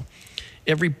then. So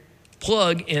every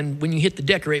plug, and when you hit the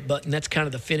decorate button, that's kind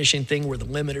of the finishing thing where the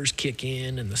limiters kick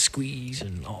in and the squeeze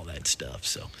and all that stuff.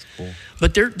 So, cool.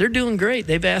 But they're doing great.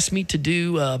 They've asked me to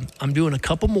do. I'm doing a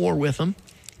couple more with them,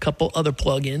 a couple other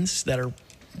plugins that are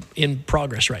in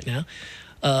progress right now.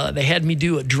 They had me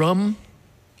do a drum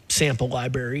sample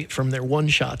library from their One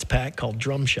Shots pack called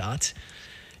Drum Shots.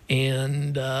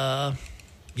 And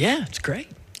yeah, it's great.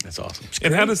 That's awesome.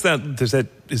 And how is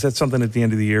that something at the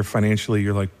end of the year financially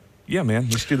you're like, yeah, man,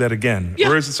 let's do that again? Yeah.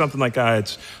 Or is it something like,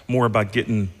 it's more about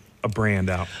getting a brand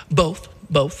out? Both.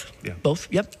 Yeah. Both.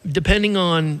 Yep. Depending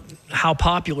on how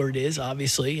popular it is,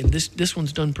 obviously. And this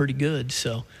one's done pretty good.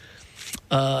 So,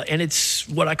 and it's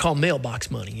what I call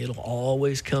mailbox money. It'll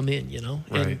always come in, you know.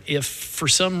 Right. And if for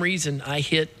some reason I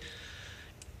hit,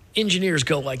 engineers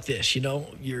go like this, you know,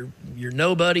 you're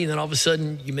nobody, and then all of a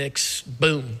sudden you mix,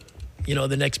 boom, you know,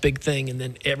 the next big thing, and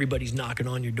then everybody's knocking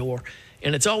on your door.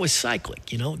 And it's always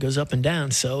cyclic, you know, it goes up and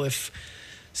down. So if,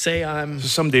 say So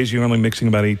some days you're only mixing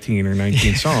about 18 or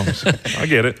 19 songs. I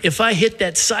get it. if I hit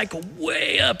that cycle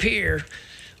way up here,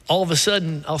 all of a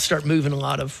sudden I'll start moving a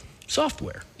lot of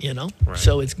software, you know? Right.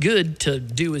 So it's good to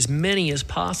do as many as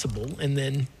possible, and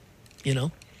then, you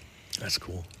know, That's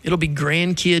cool. it'll be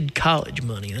grandkid college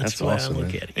money. That's the way awesome, I look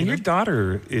man. at it. And you your know?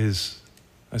 daughter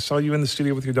I saw you in the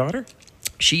studio with your daughter?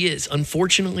 She is.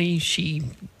 Unfortunately, she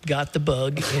got the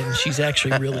bug, and she's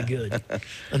actually really good.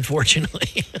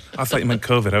 Unfortunately. I thought you meant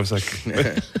COVID. I was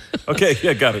like, okay,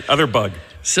 yeah, got it. Other bug.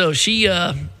 So she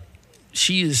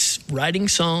is writing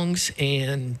songs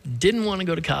and didn't want to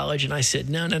go to college. And I said,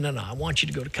 no, I want you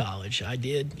to go to college. I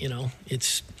did, you know,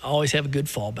 it's always have a good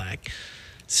fallback.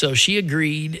 So she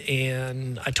agreed,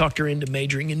 and I talked her into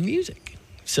majoring in music.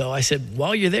 So I said,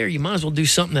 while you're there, you might as well do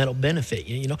something that'll benefit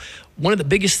you. You know, one of the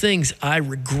biggest things I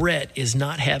regret is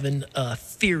not having a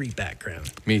theory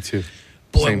background. Me too.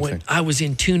 Boy, Same when thing. I was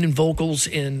in tuning vocals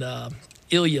and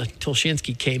Ilya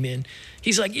Tolshinsky came in,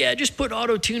 he's like, yeah, just put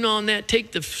auto-tune on that,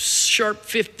 take the sharp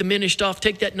fifth diminished off,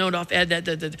 take that note off, add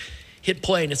that, hit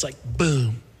play, and it's like,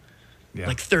 boom. Yeah.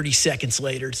 Like 30 seconds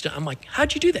later, it's done. I'm like,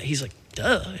 how'd you do that? He's like,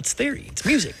 duh, it's theory, it's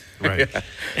music. Right.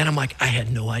 And I'm like, I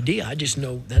had no idea. I just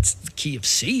know that's the key of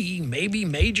C, maybe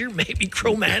major, maybe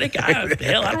chromatic.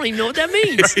 Hell, I don't even know what that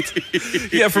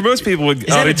means. Yeah, for most people, that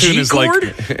a auto-tune G is chord?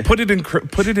 like, put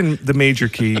it in the major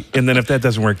key, and then if that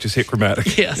doesn't work, just hit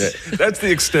chromatic. Yes. That's the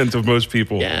extent of most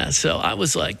people. Yeah, so I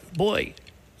was like, boy,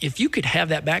 if you could have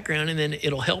that background, and then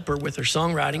it'll help her with her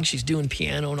songwriting. She's doing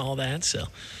piano and all that, so.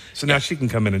 So now she can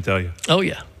come in and tell you. Oh,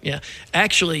 yeah.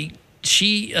 Actually,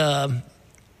 she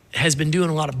has been doing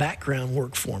a lot of background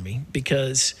work for me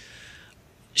because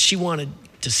she wanted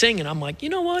to sing, and I'm like, you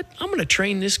know what? I'm going to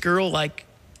train this girl like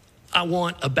I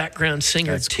want a background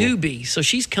singer That's to cool. be. So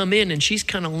she's come in and she's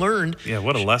kind of learned. Yeah,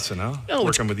 what a lesson, huh?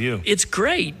 Working with you. It's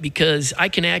great because I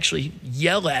can actually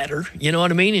yell at her, you know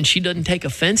what I mean? And she doesn't take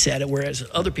offense at it, whereas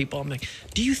other people, I'm like,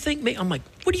 do you think me? I'm like,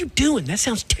 what are you doing? That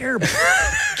sounds terrible.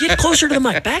 Get closer to the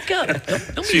mic. Back up.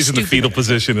 Don't be She's in the stupid. fetal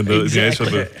position in the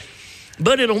Exactly.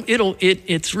 But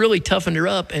it's really toughened her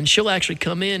up, and she'll actually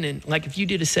come in and, like, if you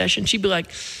did a session, she'd be like,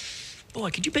 boy,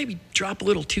 could you maybe drop a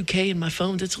little 2K in my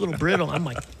phone? It's a little brittle. I'm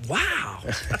like, wow,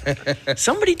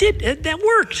 somebody did that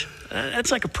worked.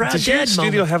 That's like a proud Does your dad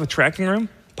studio moment. have a tracking room?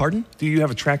 Pardon? Do you have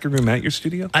a tracking room at your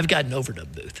studio? I've got an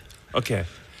overdub booth. Okay.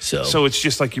 So it's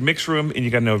just like your mix room and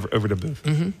you got an overdub booth.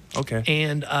 Mm-hmm. Okay.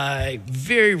 And I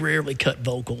very rarely cut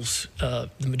vocals. The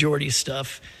majority of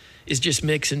stuff is just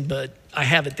mixing, but I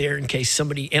have it there in case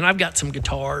somebody, and I've got some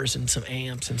guitars and some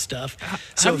amps and stuff.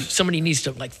 So if somebody needs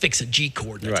to like fix a G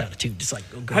chord that's Right. out of tune, just like,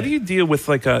 oh, go How ahead. do you deal with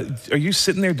are you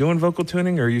sitting there doing vocal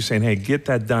tuning, or are you saying, hey, get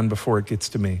that done before it gets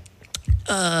to me?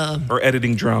 Or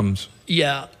editing drums?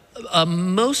 Yeah,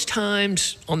 most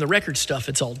times on the record stuff,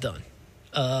 it's all done.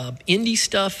 Indie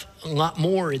stuff, a lot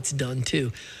more, it's done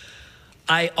too.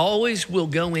 I always will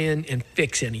go in and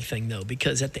fix anything though,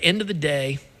 because at the end of the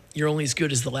day, you're only as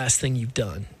good as the last thing you've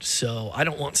done. So I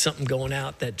don't want something going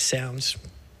out that sounds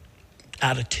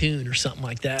out of tune or something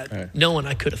like that, Right. knowing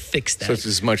I could have fixed that. So it's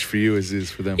as much for you as it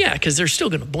is for them. Yeah, because they're still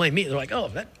going to blame me. They're like, oh,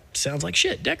 that sounds like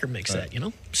shit. Decker makes that, you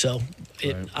know? So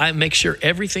I make sure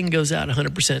everything goes out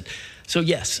 100%. So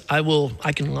yes,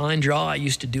 I can line draw. I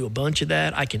used to do a bunch of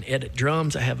that. I can edit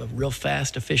drums. I have a real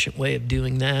fast, efficient way of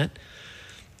doing that.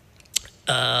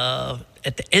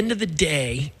 At the end of the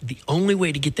day, the only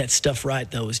way to get that stuff right,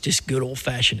 though, is just good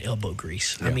old-fashioned elbow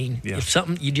grease. I mean, if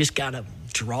something, you just got to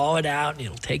draw it out, and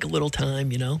it'll take a little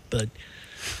time, you know, but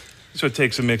So it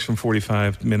takes a mix from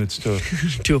 45 minutes to...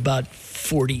 to about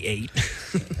 48.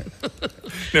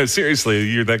 No, seriously,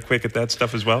 you're that quick at that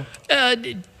stuff as well?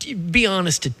 Be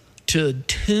honest, to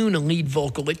tune a lead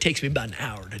vocal, it takes me about an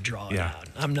hour to draw it Yeah. out.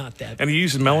 I'm not that. And are you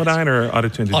using Melodyne or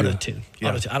Autotune to do it? Auto-tune. Yeah.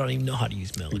 Auto-tune. I don't even know how to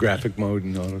use Melody. Graphic mode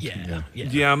and all that. Yeah.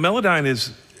 Yeah, Melodyne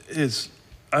is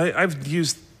I've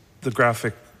used the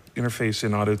graphic interface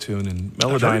in Autotune, and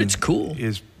Melodyne it's cool.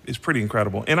 is is pretty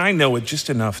incredible. And I know it just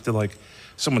enough to like,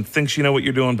 someone thinks you know what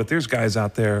you're doing, but there's guys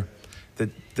out there that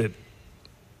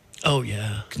Oh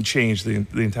yeah, can change the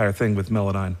entire thing with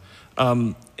Melodyne.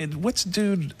 And what's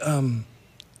dude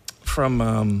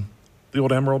from the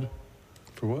old Emerald?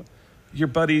 For what? Your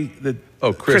buddy,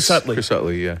 Chris Utley. Chris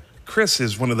Utley, yeah. Chris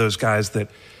is one of those guys that,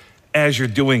 as you're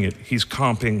doing it, he's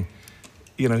comping.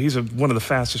 You know, he's one of the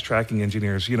fastest tracking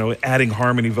engineers. You know, adding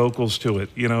harmony vocals to it.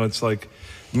 You know, it's like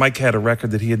Mike had a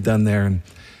record that he had done there,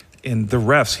 and the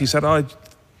refs. He said, "Oh,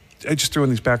 I just threw in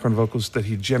these background vocals that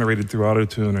he generated through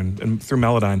Auto-Tune and through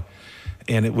Melodyne,"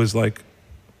 and it was like,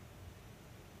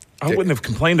 I wouldn't have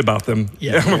complained about them.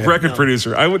 Yeah. I'm a record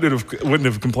producer. I wouldn't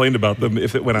have complained about them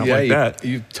if it went out like that.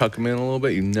 You tuck him in a little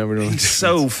bit, you never know. He's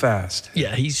so fast.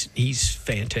 yeah. He's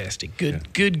fantastic. Good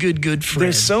friend.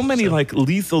 There's so many like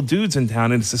lethal dudes in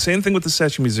town, and it's the same thing with the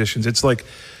session musicians. It's like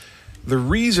the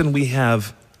reason we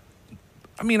have,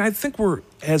 I mean, I think we're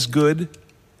as good,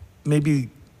 maybe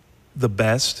the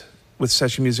best with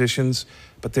session musicians,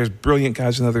 but there's brilliant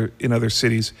guys in other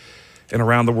cities and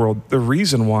around the world. The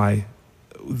reason why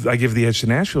I give the edge to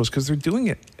Nashville is because they're doing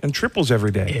it in triples every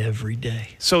day. Every day.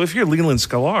 So if you're Leland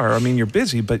Sklar, I mean, you're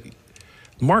busy, but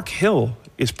Mark Hill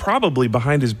is probably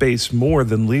behind his bass more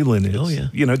than Leland is. Oh, yeah.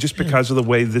 You know, just because of the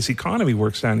way this economy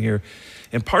works down here.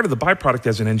 And part of the byproduct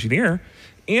as an engineer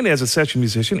and as a session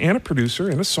musician and a producer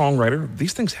and a songwriter,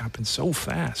 these things happen so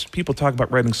fast. People talk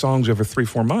about writing songs over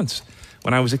 3-4 months.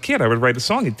 When I was a kid, I would write a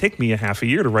song. It'd take me a half a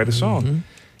year to write a song.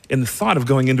 And the thought of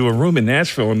going into a room in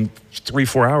Nashville and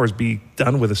 3-4 hours be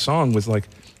done with a song was like,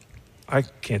 I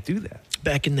can't do that.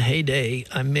 Back in the heyday,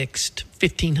 I mixed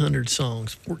 1,500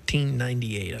 songs,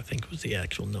 1,498, I think was the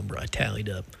actual number I tallied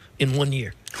up in 1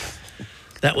 year.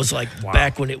 That was like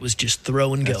back when it was just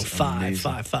throw and go, That's 5, amazing.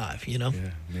 5, 5, you know?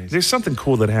 Yeah, amazing. There's something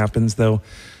cool that happens, though.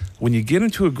 When you get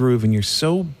into a groove and you're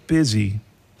so busy,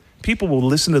 people will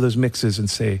listen to those mixes and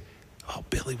say, "Oh,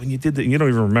 Billy, when you did that," and you don't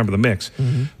even remember the mix,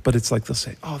 but it's like they'll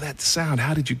say, "Oh, that sound,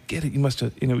 how did you get it? You must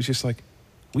have," and it was just like,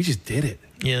 we just did it.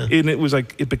 Yeah. And it was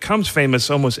like, it becomes famous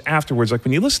almost afterwards. Like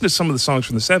when you listen to some of the songs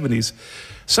from the 70s,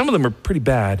 some of them are pretty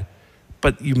bad,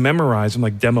 but you memorize them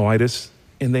like Demoitis,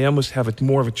 and they almost have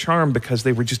more of a charm because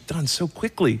they were just done so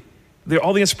quickly.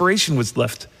 All the inspiration was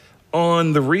left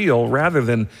on the reel rather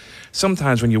than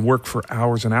sometimes when you work for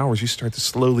hours and hours, you start to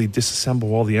slowly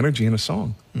disassemble all the energy in a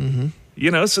song. You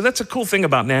know, so that's a cool thing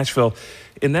about Nashville.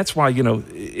 And that's why, you know,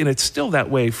 and it's still that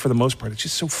way for the most part. It's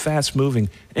just so fast moving.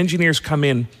 Engineers come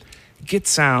in, get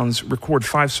sounds, record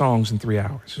 5 songs in 3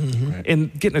 hours. Right.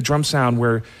 And getting a drum sound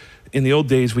where in the old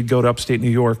days we'd go to upstate New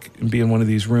York and be in one of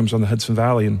these rooms on the Hudson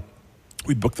Valley and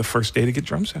we'd book the first day to get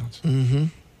drum sounds.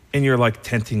 And you're like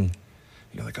tenting.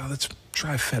 You're like, "Oh, let's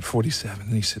try Fet 47.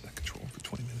 And you sit in the control for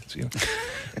 20 minutes, you know.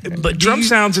 But drum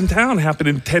sounds in town happen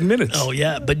in 10 minutes. Oh,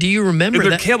 yeah. But do you remember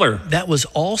They're that? killer. That was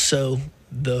also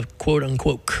the quote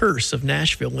unquote curse of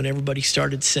Nashville when everybody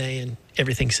started saying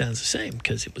everything sounds the same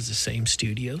because it was the same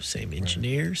studio, same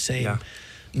engineer, same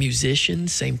musician,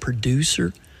 same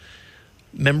producer.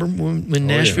 Remember when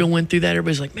Nashville went through that?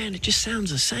 Everybody's like, "Man, it just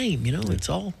sounds the same." You know, it's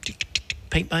all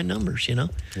paint by numbers, you know?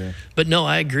 Yeah. But no,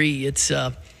 I agree. It's,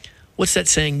 what's that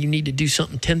saying? You need to do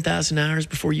something 10,000 hours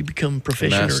before you become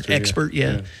proficient Master, or expert.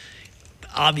 Yeah.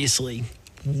 Obviously,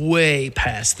 way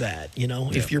past that, you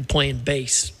know, if you're playing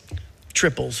bass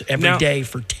triples every day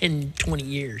for 10, 20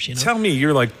 years, you know? Tell me,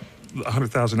 you're like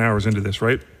 100,000 hours into this,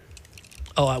 right?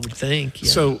 Oh, I would think. Yeah.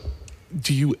 So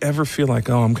do you ever feel like,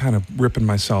 oh, I'm kind of ripping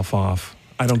myself off?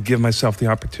 I don't give myself the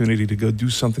opportunity to go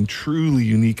do something truly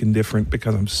unique and different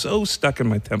because I'm so stuck in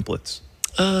my templates.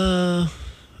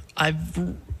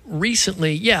 I've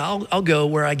recently, I'll go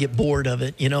where I get bored of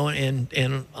it, you know,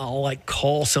 and I'll like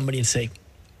call somebody and say,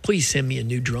 "Please send me a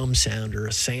new drum sound or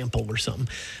a sample or something."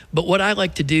 But what I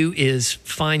like to do is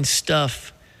find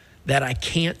stuff that I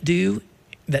can't do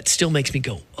that still makes me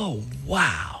go, "Oh,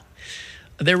 wow."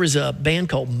 There was a band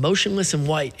called Motionless in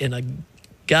White and a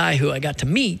guy who I got to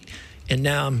meet, and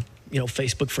now I'm, you know,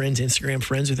 Facebook friends, Instagram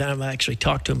friends with him. I actually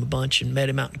talked to him a bunch and met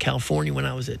him out in California when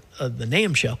I was at the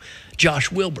NAMM show.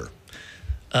 Josh Wilbur.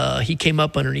 He came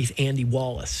up underneath Andy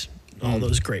Wallace, all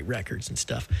those great records and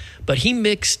stuff. But he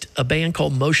mixed a band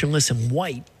called Motionless in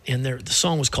White, and the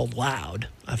song was called Loud,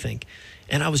 I think.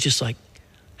 And I was just like,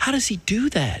 how does he do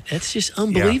that? That's just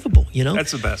unbelievable, you know?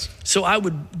 That's the best. So I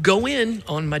would go in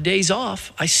on my days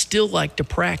off. I still like to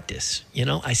practice, you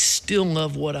know? I still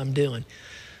love what I'm doing.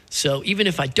 So even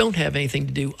if I don't have anything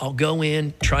to do, I'll go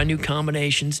in, try new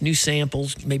combinations, new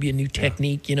samples, maybe a new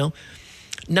technique, you know?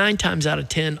 9 times out of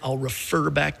 10, I'll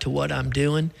refer back to what I'm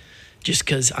doing just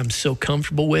because I'm so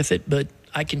comfortable with it. But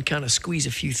I can kind of squeeze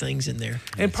a few things in there.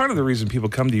 And part of the reason people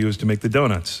come to you is to make the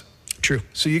donuts. True.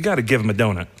 So you got to give them a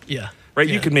donut. Yeah. Right?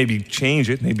 Yeah. You can maybe change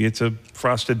it. Maybe it's a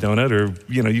frosted donut, or,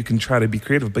 you can try to be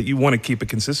creative, but you want to keep a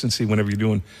consistency whenever you're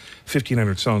doing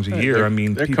 1,500 songs a year. I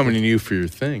mean, they're coming to you for your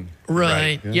thing.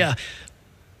 Right. Yeah.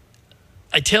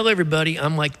 I tell everybody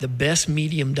I'm like the best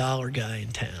medium dollar guy in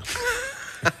town.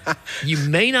 You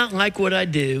may not like what I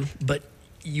do, but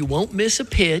you won't miss a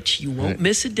pitch. You won't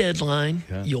miss a deadline.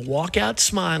 Yeah. You'll walk out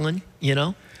smiling,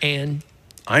 and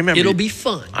it'll be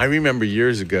fun. I remember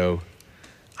years ago,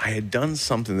 I had done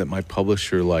something that my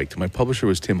publisher liked. My publisher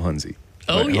was Tim Hunzy.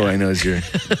 Who I know is your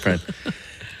friend.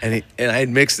 And I had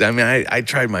mixed it. I mean, I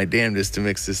tried my damnedest to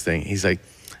mix this thing. He's like,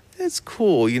 it's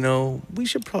cool, we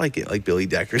should probably get like Billy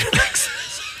Decker to mix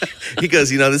this. He goes,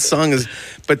 this song is,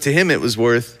 but to him it was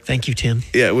worth. Thank you, Tim.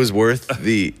 Yeah, it was worth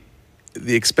the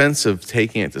expense of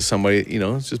taking it to somebody,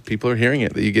 it's just people are hearing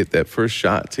it, that you get that first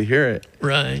shot to hear it.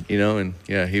 Right. And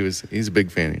yeah, he's a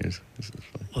big fan of yours.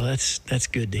 Well, that's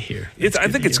good to hear. I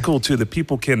think it's cool too that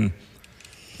people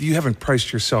you haven't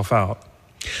priced yourself out.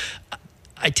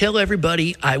 I tell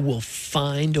everybody I will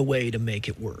find a way to make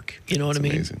it work. You know what I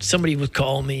mean? Amazing. Somebody would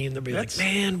call me and they'll be like,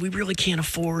 man, we really can't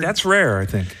afford. That's rare, I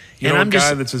think. And I'm a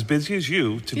guy that's as busy as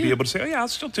you to be able to say, oh, yeah, I'll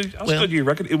still do your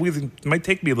record. It might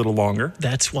take me a little longer.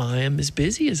 That's why I'm as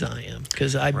busy as I am,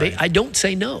 because I don't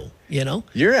say no,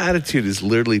 Your attitude is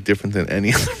literally different than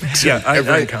any other mixer I've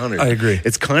ever encountered. I agree.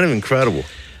 It's kind of incredible.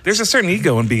 There's a certain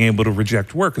ego in being able to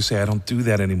reject work and say, I don't do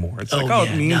that anymore. It's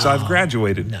it means I've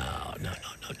graduated. No.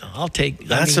 I'll take.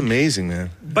 That's amazing, man.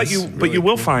 But you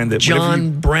will find that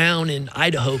John Brown in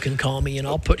Idaho can call me, and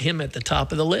I'll put him at the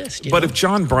top of the list. But if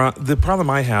John Brown, the problem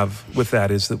I have with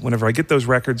that is that whenever I get those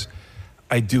records,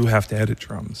 I do have to edit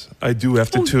drums. I do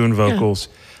have to tune vocals.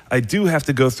 Yeah. I do have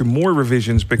to go through more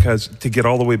revisions to get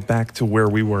all the way back to where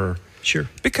we were. Sure.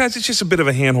 Because it's just a bit of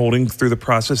a hand-holding through the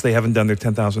process. They haven't done their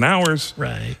 10,000 hours.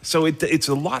 Right. So it's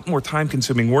a lot more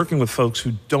time-consuming working with folks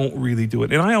who don't really do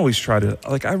it. And I always try to,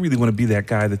 I really want to be that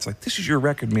guy that's like, this is your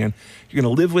record, man. You're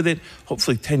going to live with it.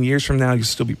 Hopefully 10 years from now, you'll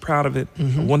still be proud of it.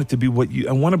 Mm-hmm. I want it to be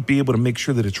I want to be able to make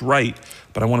sure that it's right,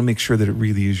 but I want to make sure that it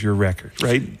really is your record,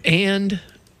 right? And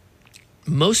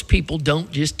most people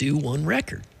don't just do one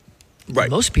record. Right.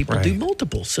 Most people do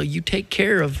multiple. So you take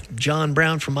care of John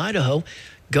Brown from Idaho,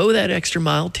 go that extra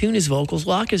mile, tune his vocals,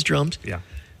 lock his drums. Yeah.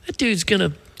 That dude's going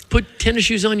to put tennis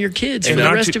shoes on your kids for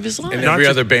the rest of his life. And every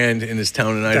other band in his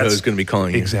town in Idaho is going to be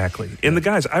calling you. Exactly. And the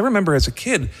guys, I remember as a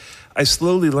kid, I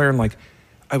slowly learned,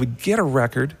 I would get a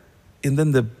record, and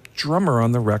then the drummer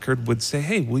on the record would say,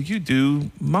 hey, will you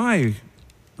do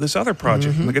this other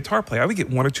project from the guitar player? I would get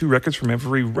 1 or 2 records from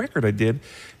every record I did,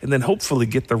 and then hopefully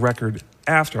get the record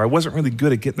after. I wasn't really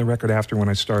good at getting the record after when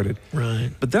I started.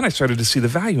 Right. But then I started to see the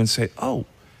value and say, oh,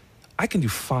 I can do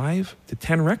 5 to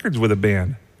 10 records with a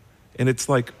band. And it's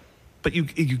like, but you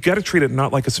got to treat it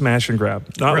not like a smash and grab.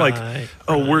 Not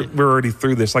we're already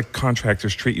through this, like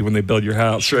contractors treat you when they build your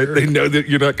house, Sure. right? They know that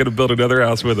you're not going to build another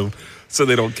house with them, so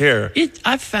they don't care.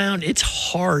 I've found it's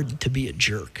hard to be a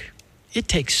jerk. It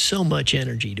takes so much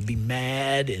energy to be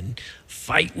mad and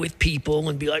fight with people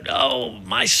and be like, oh,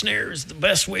 my snare is the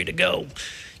best way to go.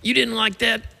 You didn't like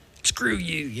that? Screw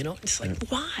you, It's like,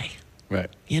 why?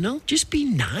 Right. Just be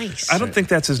nice. I don't think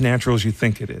that's as natural as you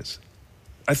think it is.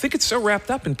 I think it's so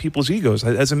wrapped up in people's egos.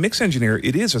 As a mix engineer,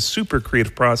 it is a super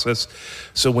creative process.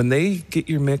 So when they get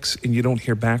your mix and you don't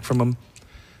hear back from them,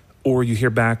 or you hear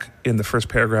back in the first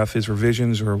paragraph is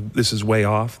revisions, or this is way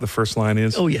off, the first line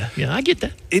is. Oh, yeah, I get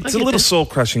that. It's a little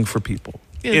soul-crushing for people.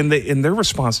 Yeah. And their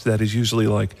response to that is usually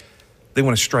like, they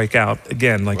want to strike out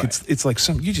again. Like, it's like,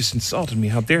 you just insulted me,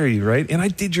 how dare you, right? And I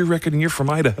did your record and you're from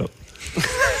Idaho.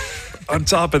 On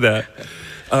top of that.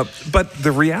 But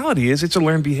the reality is it's a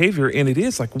learned behavior, and it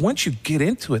is like once you get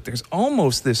into it, there's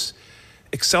almost this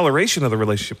acceleration of the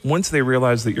relationship. Once they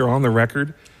realize that you're on the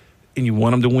record and you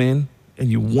want them to win and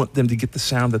you want them to get the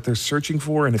sound that they're searching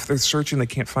for, and if they're searching, they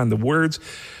can't find the words.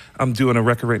 I'm doing a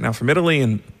record right now from Italy,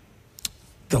 and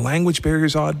the language barrier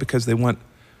is odd because they want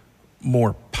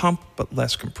more pump but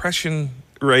less compression,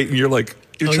 right? And you're like,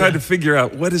 you're trying to figure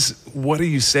out what are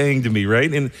you saying to me,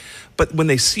 right? But when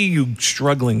they see you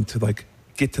struggling to like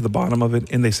get to the bottom of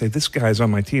it, and they say, this guy's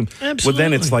on my team. Absolutely. Well,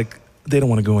 then it's like they don't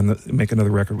want to go and make another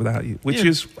record without you, which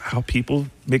is how people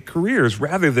make careers,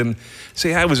 rather than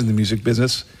say, I was in the music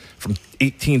business from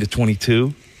 18 to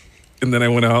 22, and then I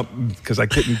went out because I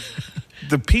couldn't.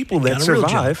 The people that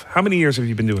survive, how many years have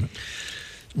you been doing it?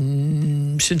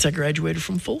 Since I graduated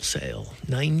from Full Sail,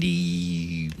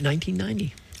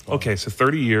 1990. Okay, so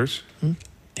 30 years.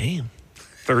 Damn.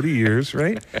 30 years,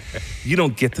 right? You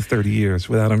don't get to 30 years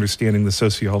without understanding the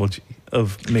sociology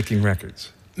of making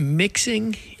records.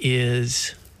 Mixing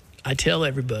is, I tell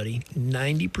everybody,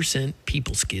 90%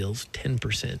 people skills,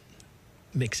 10%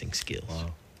 mixing skills.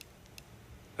 Wow.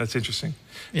 That's interesting.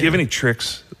 Yeah. Do you have any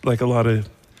tricks? Like a lot of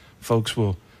folks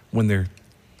will, when they're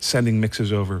sending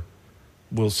mixes over,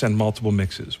 will send multiple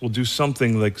mixes. We'll do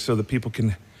something like so that people can,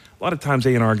 a lot of times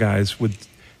A&R guys would,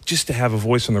 just to have a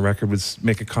voice on the record, would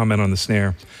make a comment on the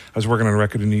snare. I was working on a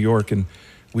record in New York, and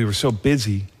we were so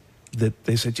busy that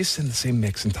they said, just send the same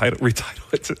mix and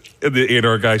retitle it. And the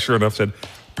A&R guy, sure enough, said,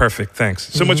 perfect,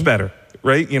 thanks. So much better,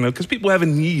 right? You know, because people have a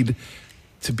need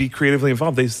to be creatively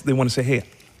involved. They want to say, hey,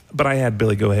 but I had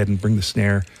Billy go ahead and bring the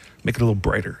snare, make it a little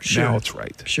brighter. Sure. Now it's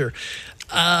right. Sure.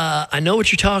 I know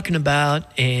what you're talking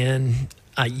about, and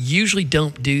I usually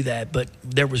don't do that, but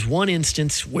there was one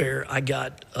instance where I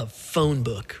got a phone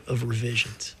book of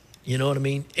revisions. You know what I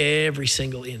mean? Every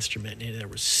single instrument, and there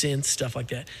was synths, stuff like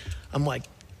that. I'm like,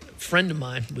 a friend of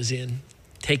mine was in,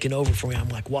 taking over for me. I'm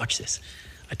like, watch this.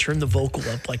 I turned the vocal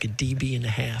up like a dB and a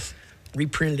half,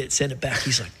 reprinted it, sent it back.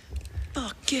 He's like,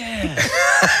 fuck yeah.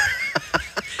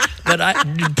 But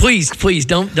please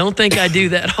don't think I do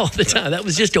that all the time. That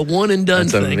was just a one and done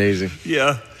thing. That's amazing.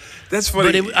 Yeah, that's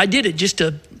funny. But I did it just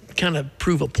to kind of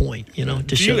prove a point, you know. To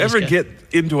Do show you ever this guy.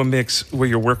 get into a mix where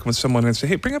you're working with someone and say,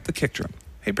 hey, bring up the kick drum.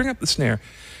 Hey, bring up the snare.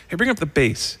 Hey, bring up the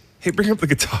bass. Hey, bring up the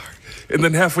guitar. And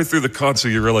then halfway through the concert,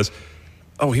 you realize,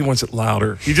 oh, he wants it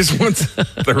louder. He just wants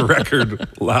the record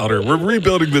louder. We're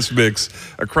rebuilding this mix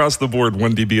across the board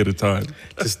 1 dB at a time.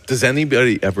 Does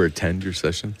anybody ever attend your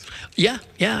sessions? Yeah,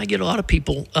 I get a lot of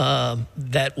people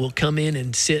that will come in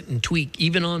and sit and tweak,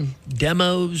 even on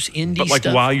demos, indie But like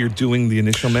stuff. while you're doing the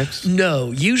initial mix?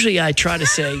 No, usually I try to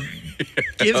say,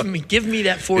 give me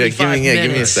that 45 give me a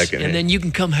minutes, second, and yeah. then you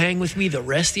can come hang with me the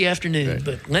rest of the afternoon. Right.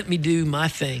 But let me do my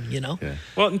thing, you know. Yeah.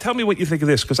 Well, and tell me what you think of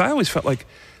this, because I always felt like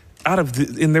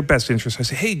in their best interest, I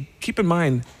say, hey, keep in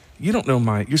mind, you're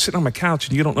sitting on my couch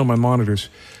and you don't know my monitors.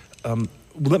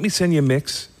 Let me send you a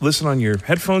mix. Listen on your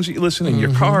headphones that you listen in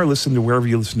your car, listen to wherever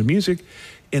you listen to music.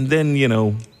 And then, you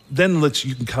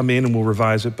can come in and we'll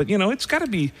revise it. But,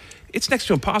 it's next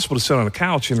to impossible to sit on a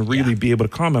couch and really be able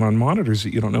to comment on monitors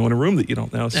that you don't know in a room that you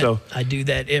don't know. So I do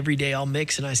that every day. I'll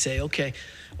mix and I say, okay,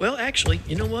 well, actually,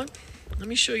 you know what? Let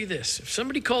me show you this. If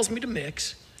somebody calls me to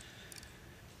mix,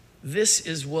 this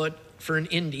is what, for an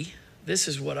indie, this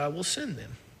is what I will send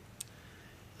them.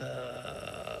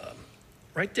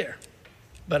 Right there.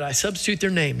 But I substitute their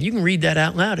name. You can read that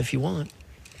out loud if you want.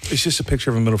 it's just a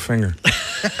picture of a middle finger.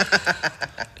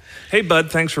 Hey,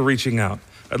 bud, thanks for reaching out.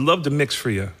 I'd love to mix for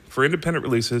you. For independent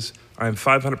releases, I am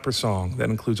 $500 per song. That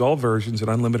includes all versions and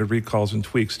unlimited recalls and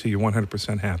tweaks till you're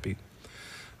 100% happy.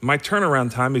 My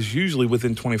turnaround time is usually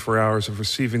within 24 hours of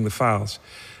receiving the files,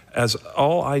 as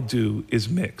all I do is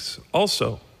mix.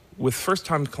 Also, with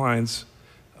first-time clients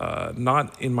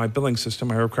not in my billing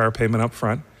system, I require payment up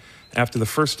front. After the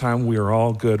first time, we are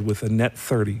all good with a net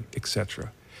 30,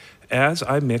 etc. As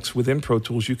I mix within Pro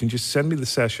Tools, you can just send me the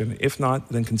session. If not,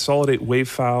 then consolidate WAV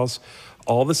files,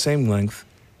 all the same length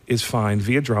is fine,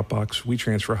 via Dropbox,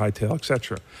 WeTransfer, Hightail,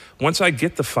 etc. Once I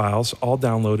get the files all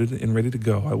downloaded and ready to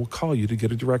go, I will call you to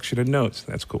get a direction and notes.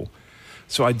 That's cool.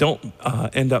 So I don't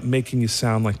end up making you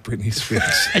sound like Britney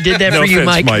Spears. I did that for you,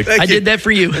 offense, Mike. I did that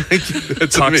for you.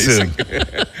 That's Talk amazing. soon.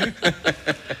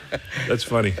 That's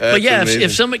funny. But yeah, amazing.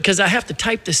 if somebody, because I have to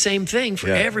type the same thing for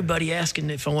Yeah. everybody asking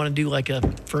if I want to do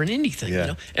for an indie thing, Yeah. you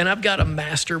know. And I've got a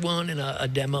master one and a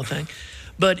demo thing,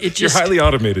 but it You're just highly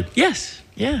automated. yes,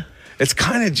 yeah. It's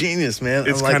kind of genius, man.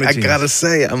 It's I'm like, kinda I genius. gotta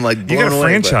say, I'm like, You blown got a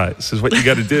away, but- franchise is what you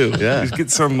got to do. Yeah. Just get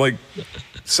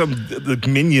the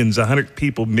minions, 100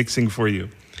 people mixing for you.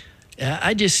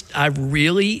 I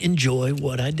really enjoy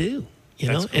what I do, you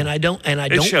know, That's cool. and I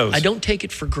It shows. I don't take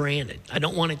it for granted. I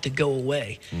don't want it to go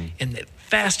away. And the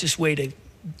fastest way to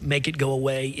make it go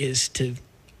away is to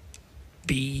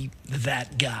be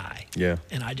that guy. Yeah.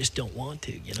 And I just don't want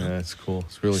to, you know. That's cool.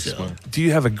 It's really So- smart. Do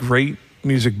you have a great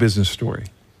music business story?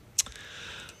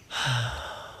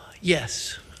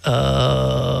 Yes.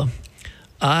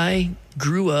 I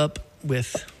grew up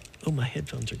with, my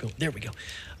headphones are going. There we go.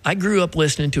 I grew up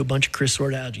listening to a bunch of Chris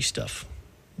Lord-Alge stuff.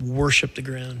 Worship the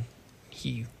ground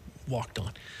he walked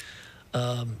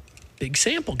on. Big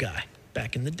sample guy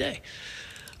back in the day.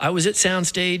 I was at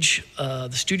Soundstage. The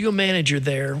studio manager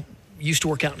there used to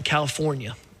work out in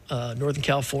California, Northern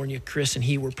California. Chris and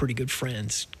he were pretty good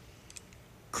friends.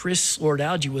 Chris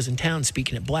Lord-Alge was in town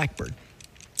speaking at Blackbird.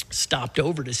 Stopped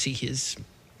over to see his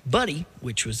buddy,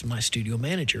 which was my studio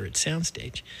manager at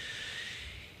Soundstage.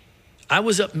 I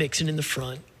was up mixing in the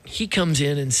front, he comes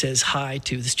in and says hi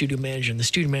to the studio manager, and the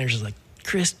studio manager's like,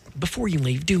 Chris, before you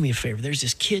leave, do me a favor. There's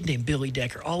this kid named Billy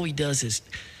Decker. All he does is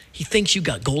he thinks you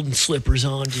got golden slippers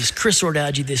on, just Chris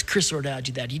Ordaggi this, Chris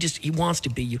Ordaggi that. He wants to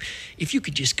be you. If you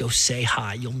could just go say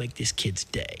hi, you'll make this kid's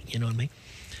day. You know what I mean?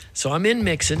 So I'm in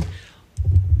mixing,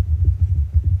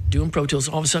 doing Pro Tools.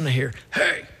 All of a sudden I hear,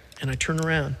 hey, and I turn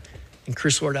around, and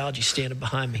Chris Ordaggi's standing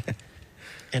behind me.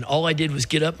 And all I did was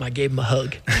get up and I gave him a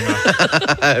hug.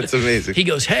 That's amazing. He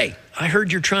goes, hey, I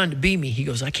heard you're trying to be me. He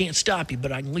goes, I can't stop you,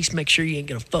 but I can at least make sure you ain't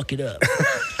going to fuck it up.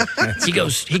 He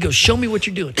goes, show me what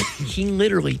you're doing. He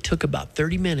literally took about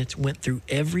 30 minutes, went through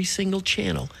every single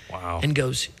channel. Wow. And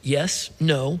goes, yes,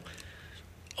 no.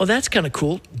 Oh, that's kind of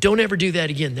cool. Don't ever do that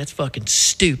again. That's fucking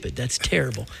stupid. That's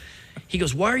terrible. He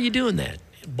goes, why are you doing that?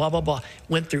 Blah, blah, blah.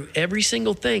 Went through every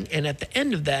single thing. And at the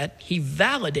end of that, he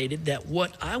validated that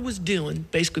what I was doing,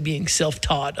 basically being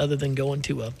self-taught other than going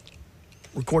to a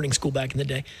recording school back in the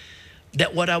day,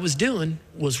 that what I was doing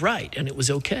was right and it was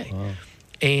okay. Wow.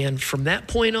 And from that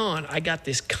point on, I got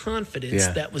this confidence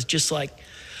that was just like,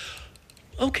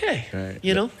 okay, right.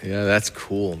 you know? Yeah, that's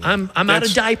cool, man. I'm out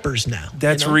of diapers now.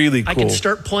 That's you know? really cool. I can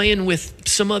start playing with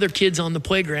some other kids on the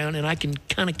playground and I can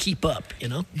kind of keep up, you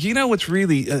know? You know what's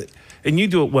really, and you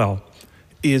do it well,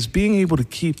 is being able to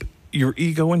keep your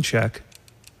ego in check,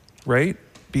 right?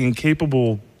 Being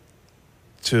capable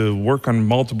to work on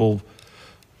multiple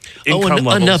income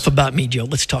levels. Enough about me, Joe.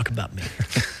 Let's talk about me.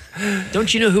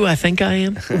 Don't you know who I think I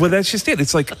am? Well, that's just it.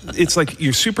 It's like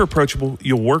you're super approachable.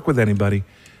 You'll work with anybody.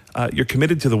 You're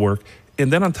committed to the work.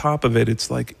 And then on top of it, it's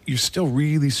like you're still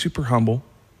really super humble,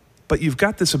 but you've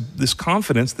got this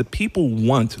confidence that people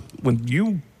want. When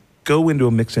you go into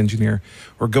a mix engineer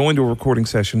or go into a recording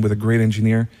session with a great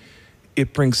engineer,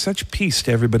 it brings such peace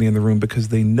to everybody in the room because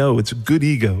they know it's a good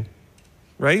ego,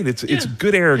 right? It's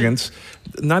good arrogance,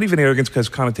 not even arrogance because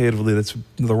connotatively that's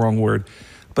the wrong word,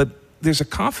 but there's a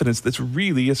confidence that's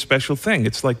really a special thing.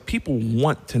 It's like people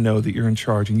want to know that you're in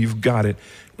charge and you've got it.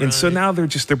 And so now their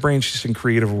brain's just in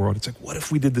creative world. It's like, what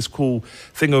if we did this cool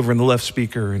thing over in the left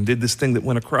speaker and did this thing that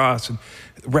went across? And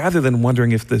rather than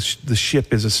wondering if the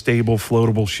ship is a stable,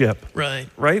 floatable ship. Right.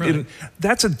 And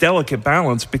that's a delicate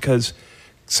balance because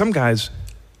some guys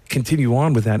continue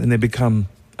on with that and they become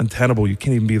untenable. You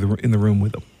can't even be in the room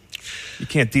with them. You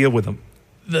can't deal with them.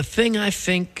 The thing I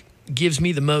think gives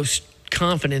me the most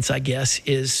confidence, I guess,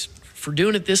 is for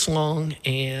doing it this long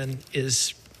and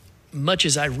as much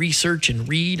as I research and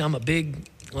read, I'm a big,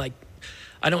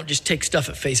 I don't just take stuff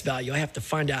at face value. I have to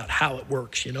find out how it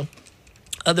works, you know,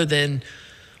 other than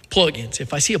plugins.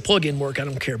 If I see a plugin work, I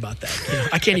don't care about that. You know?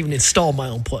 I can't even install my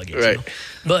own plugins. Right. You know?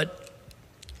 But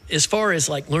as far as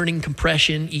learning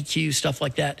compression, EQ, stuff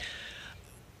like that,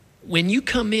 when you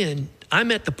come in,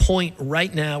 I'm at the point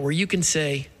right now where you can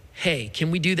say, hey, can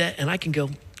we do that? And I can go,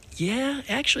 yeah,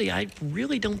 actually, I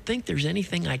really don't think there's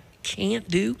anything I can't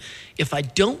do. If I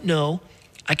don't know,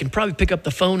 I can probably pick up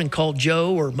the phone and call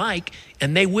Joe or Mike,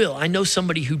 and they will. I know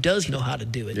somebody who does know how to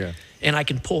do it, and I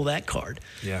can pull that card.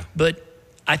 Yeah. But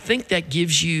I think that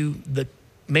gives you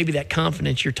maybe that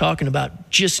confidence you're talking about,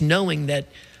 just knowing that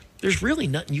there's really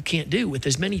nothing you can't do with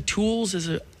as many tools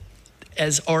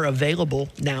as are available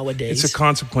nowadays. It's a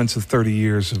consequence of 30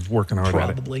 years of working hard at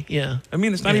it. Probably, yeah. I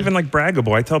mean, it's not even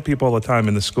braggable. I tell people all the time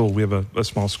in the school, we have a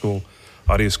small school,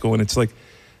 audio school, and it's like,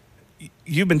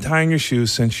 you've been tying your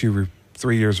shoes since you were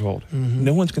 3 years old. Mm-hmm.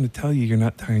 No one's going to tell you you're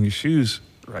not tying your shoes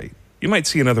right. You might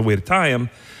see another way to tie them,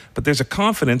 but there's a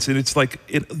confidence, and it's like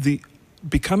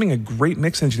becoming a great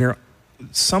mix engineer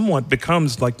somewhat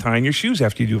becomes like tying your shoes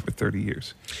after you do it for 30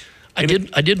 years. I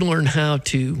did learn how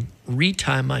to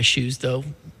retie my shoes, though,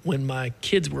 when my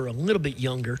kids were a little bit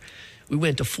younger. We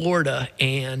went to Florida,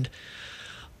 and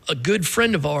a good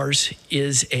friend of ours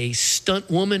is a stunt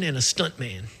woman and a stunt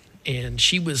man. And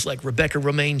she was like Rebecca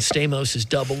Romaine Stamos'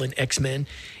 double in X-Men,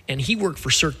 and he worked for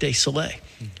Cirque du Soleil.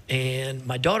 And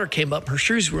my daughter came up, her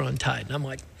shoes were untied, and I'm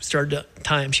like, started to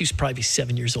tie them. She was probably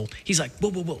 7 years old. He's like,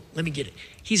 whoa, let me get it.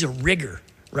 He's a rigger,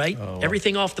 right? Oh, wow.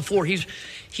 Everything off the floor.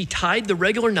 He tied the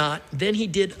regular knot, then he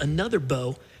did another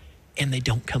bow, and they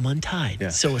don't come untied. Yeah.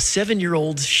 So a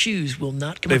 7-year-old's shoes will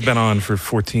not come They've been on for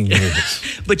 14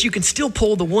 years. But you can still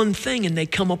pull the one thing and they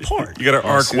come apart. You got to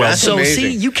arc well. So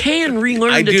amazing. see, you can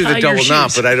relearn I to tie do the double your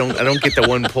knot, shoes. but I don't get the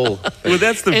one pull. Well,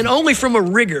 that's and only from a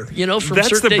rigger, from that's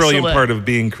Cirque the du brilliant Soleil. part of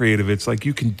being creative. It's like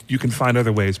you can find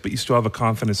other ways, but you still have a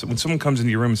confidence that when someone comes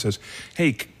into your room and says,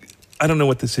 "Hey, I don't know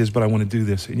what this is, but I want to do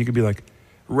this," and you can be like,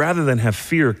 rather than have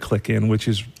fear click in, which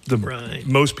is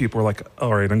most people are like,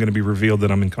 all right, I'm going to be revealed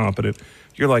that I'm incompetent.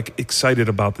 You're like excited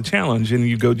about the challenge and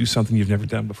you go do something you've never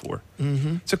done before.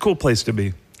 Mm-hmm. It's a cool place to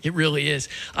be. It really is.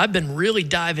 I've been really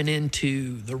diving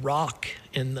into the rock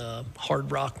and the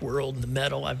hard rock world and the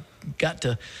metal. I've got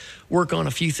to work on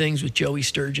a few things with Joey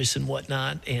Sturgis and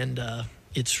whatnot, and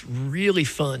it's really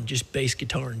fun, just bass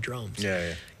guitar and drums.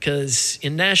 Yeah. Because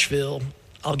in Nashville,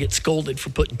 I'll get scolded for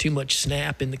putting too much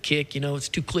snap in the kick. You know, it's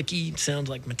too clicky. It sounds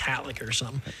like Metallica or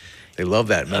something. They love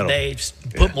that metal. They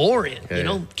put more in. You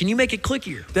know, can you make it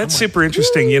clickier? That's super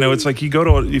interesting. You know, it's like you go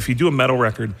to if you do a metal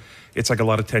record, it's like a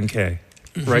lot of 10K.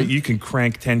 Right, you can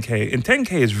crank 10K, and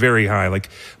 10K is very high. Like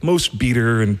most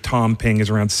beater and tom ping is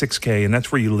around 6K, and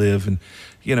that's where you live. And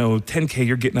 10K,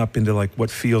 you're getting up into like what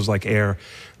feels like air.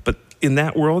 But in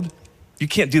that world, you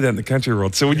can't do that in the country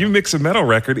world. So when you mix a metal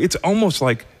record, it's almost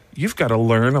like you've got to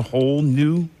learn a whole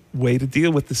new way to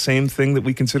deal with the same thing that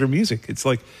we consider music. It's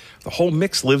like the whole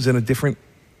mix lives in a different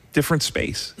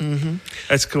space.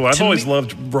 That's cool. I've always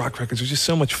loved rock records. They're just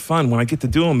so much fun. When I get to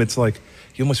do them, it's like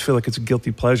you almost feel like it's a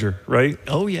guilty pleasure, right?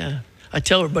 Oh, yeah. I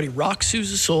tell everybody, rock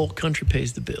soothes the soul, country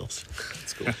pays the bills.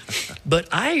 That's cool. But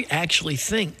I actually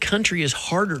think country is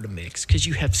harder to mix because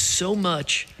you have so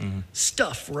much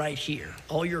stuff right here.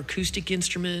 All your acoustic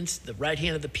instruments, the right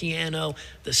hand of the piano,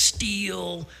 the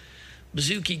steel,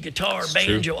 bouzouki, guitar,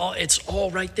 banjo, it's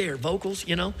all right there. Vocals,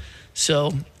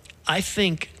 So I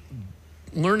think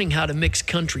learning how to mix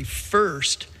country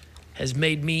first has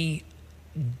made me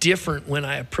different when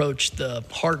I approach the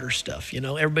harder stuff.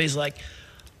 Everybody's like,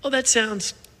 oh, that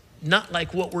sounds not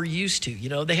like what we're used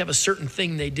to. They have a certain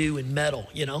thing they do in metal,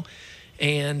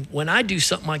 and when I do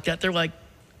something like that, they're like,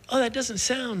 oh, that doesn't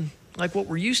sound like what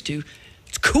we're used to.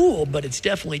 It's cool, but it's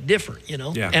definitely different,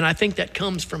 Yeah. And I think that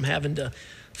comes from having to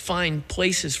find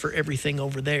places for everything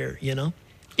over there,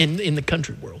 in the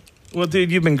country world. Well,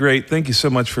 dude, you've been great. Thank you so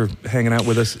much for hanging out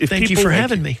with us. Thank you for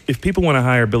having me. If people want to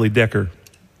hire Billy Decker,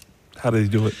 how do they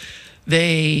do it?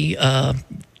 They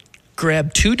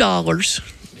grab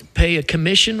 $2, pay a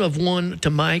commission of one to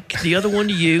Mike, the other one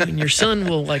to you, and your son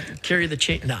will carry the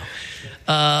chain. No.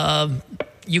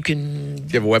 You can... Do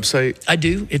you have a website? I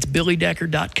do. It's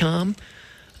billydecker.com.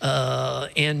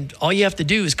 And all you have to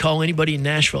do is call anybody in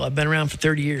Nashville. I've been around for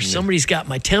 30 years. Yeah. Somebody's got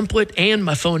my template and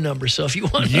my phone number. So if you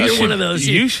want either one of those...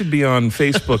 You should be on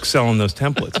Facebook selling those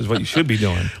templates is what you should be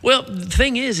doing. Well, the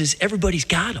thing is everybody's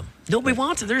got them. Nobody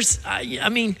wants it. I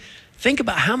mean, think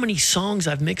about how many songs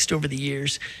I've mixed over the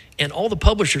years, and all the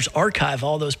publishers archive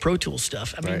all those Pro Tools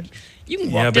stuff. I mean, you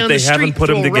can walk down the street. Yeah, but they haven't put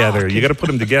them together. Rock. You got to put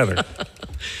them together.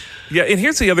 Yeah, and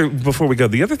here's the other, before we go,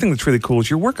 the other thing that's really cool is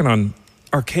you're working on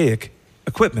archaic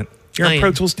equipment. You're on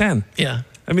Pro Tools 10. Yeah.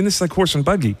 I mean, this is like horse and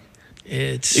buggy.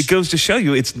 It goes to show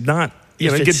you it's not,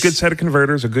 get a good set of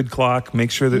converters, a good clock,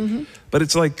 make sure that, but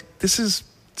it's like, it's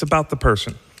about the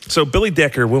person. So Billy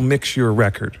Decker will mix your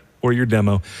record or your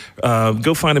demo.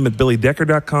 Go find him at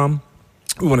billydecker.com.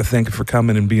 We want to thank him for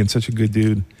coming and being such a good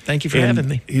dude. Thank you for having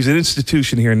me. He's an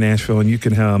institution here in Nashville, and you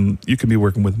can be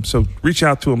working with him. So reach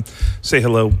out to him, say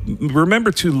hello.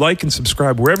 Remember to like and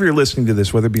subscribe wherever you're listening to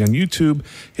this, whether it be on YouTube,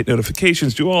 hit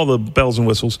notifications, do all the bells and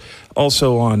whistles.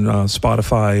 Also on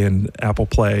Spotify and Apple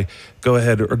Play. Go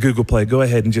ahead, or Google Play. Go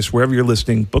ahead and just wherever you're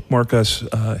listening, bookmark us,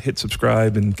 hit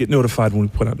subscribe, and get notified when we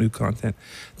put out new content.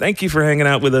 Thank you for hanging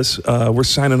out with us. We're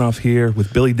signing off here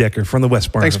with Billy Decker from the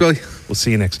West Barn. Thanks, Billy. We'll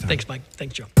see you next time. Thanks, Mike.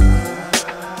 Thanks, Joe.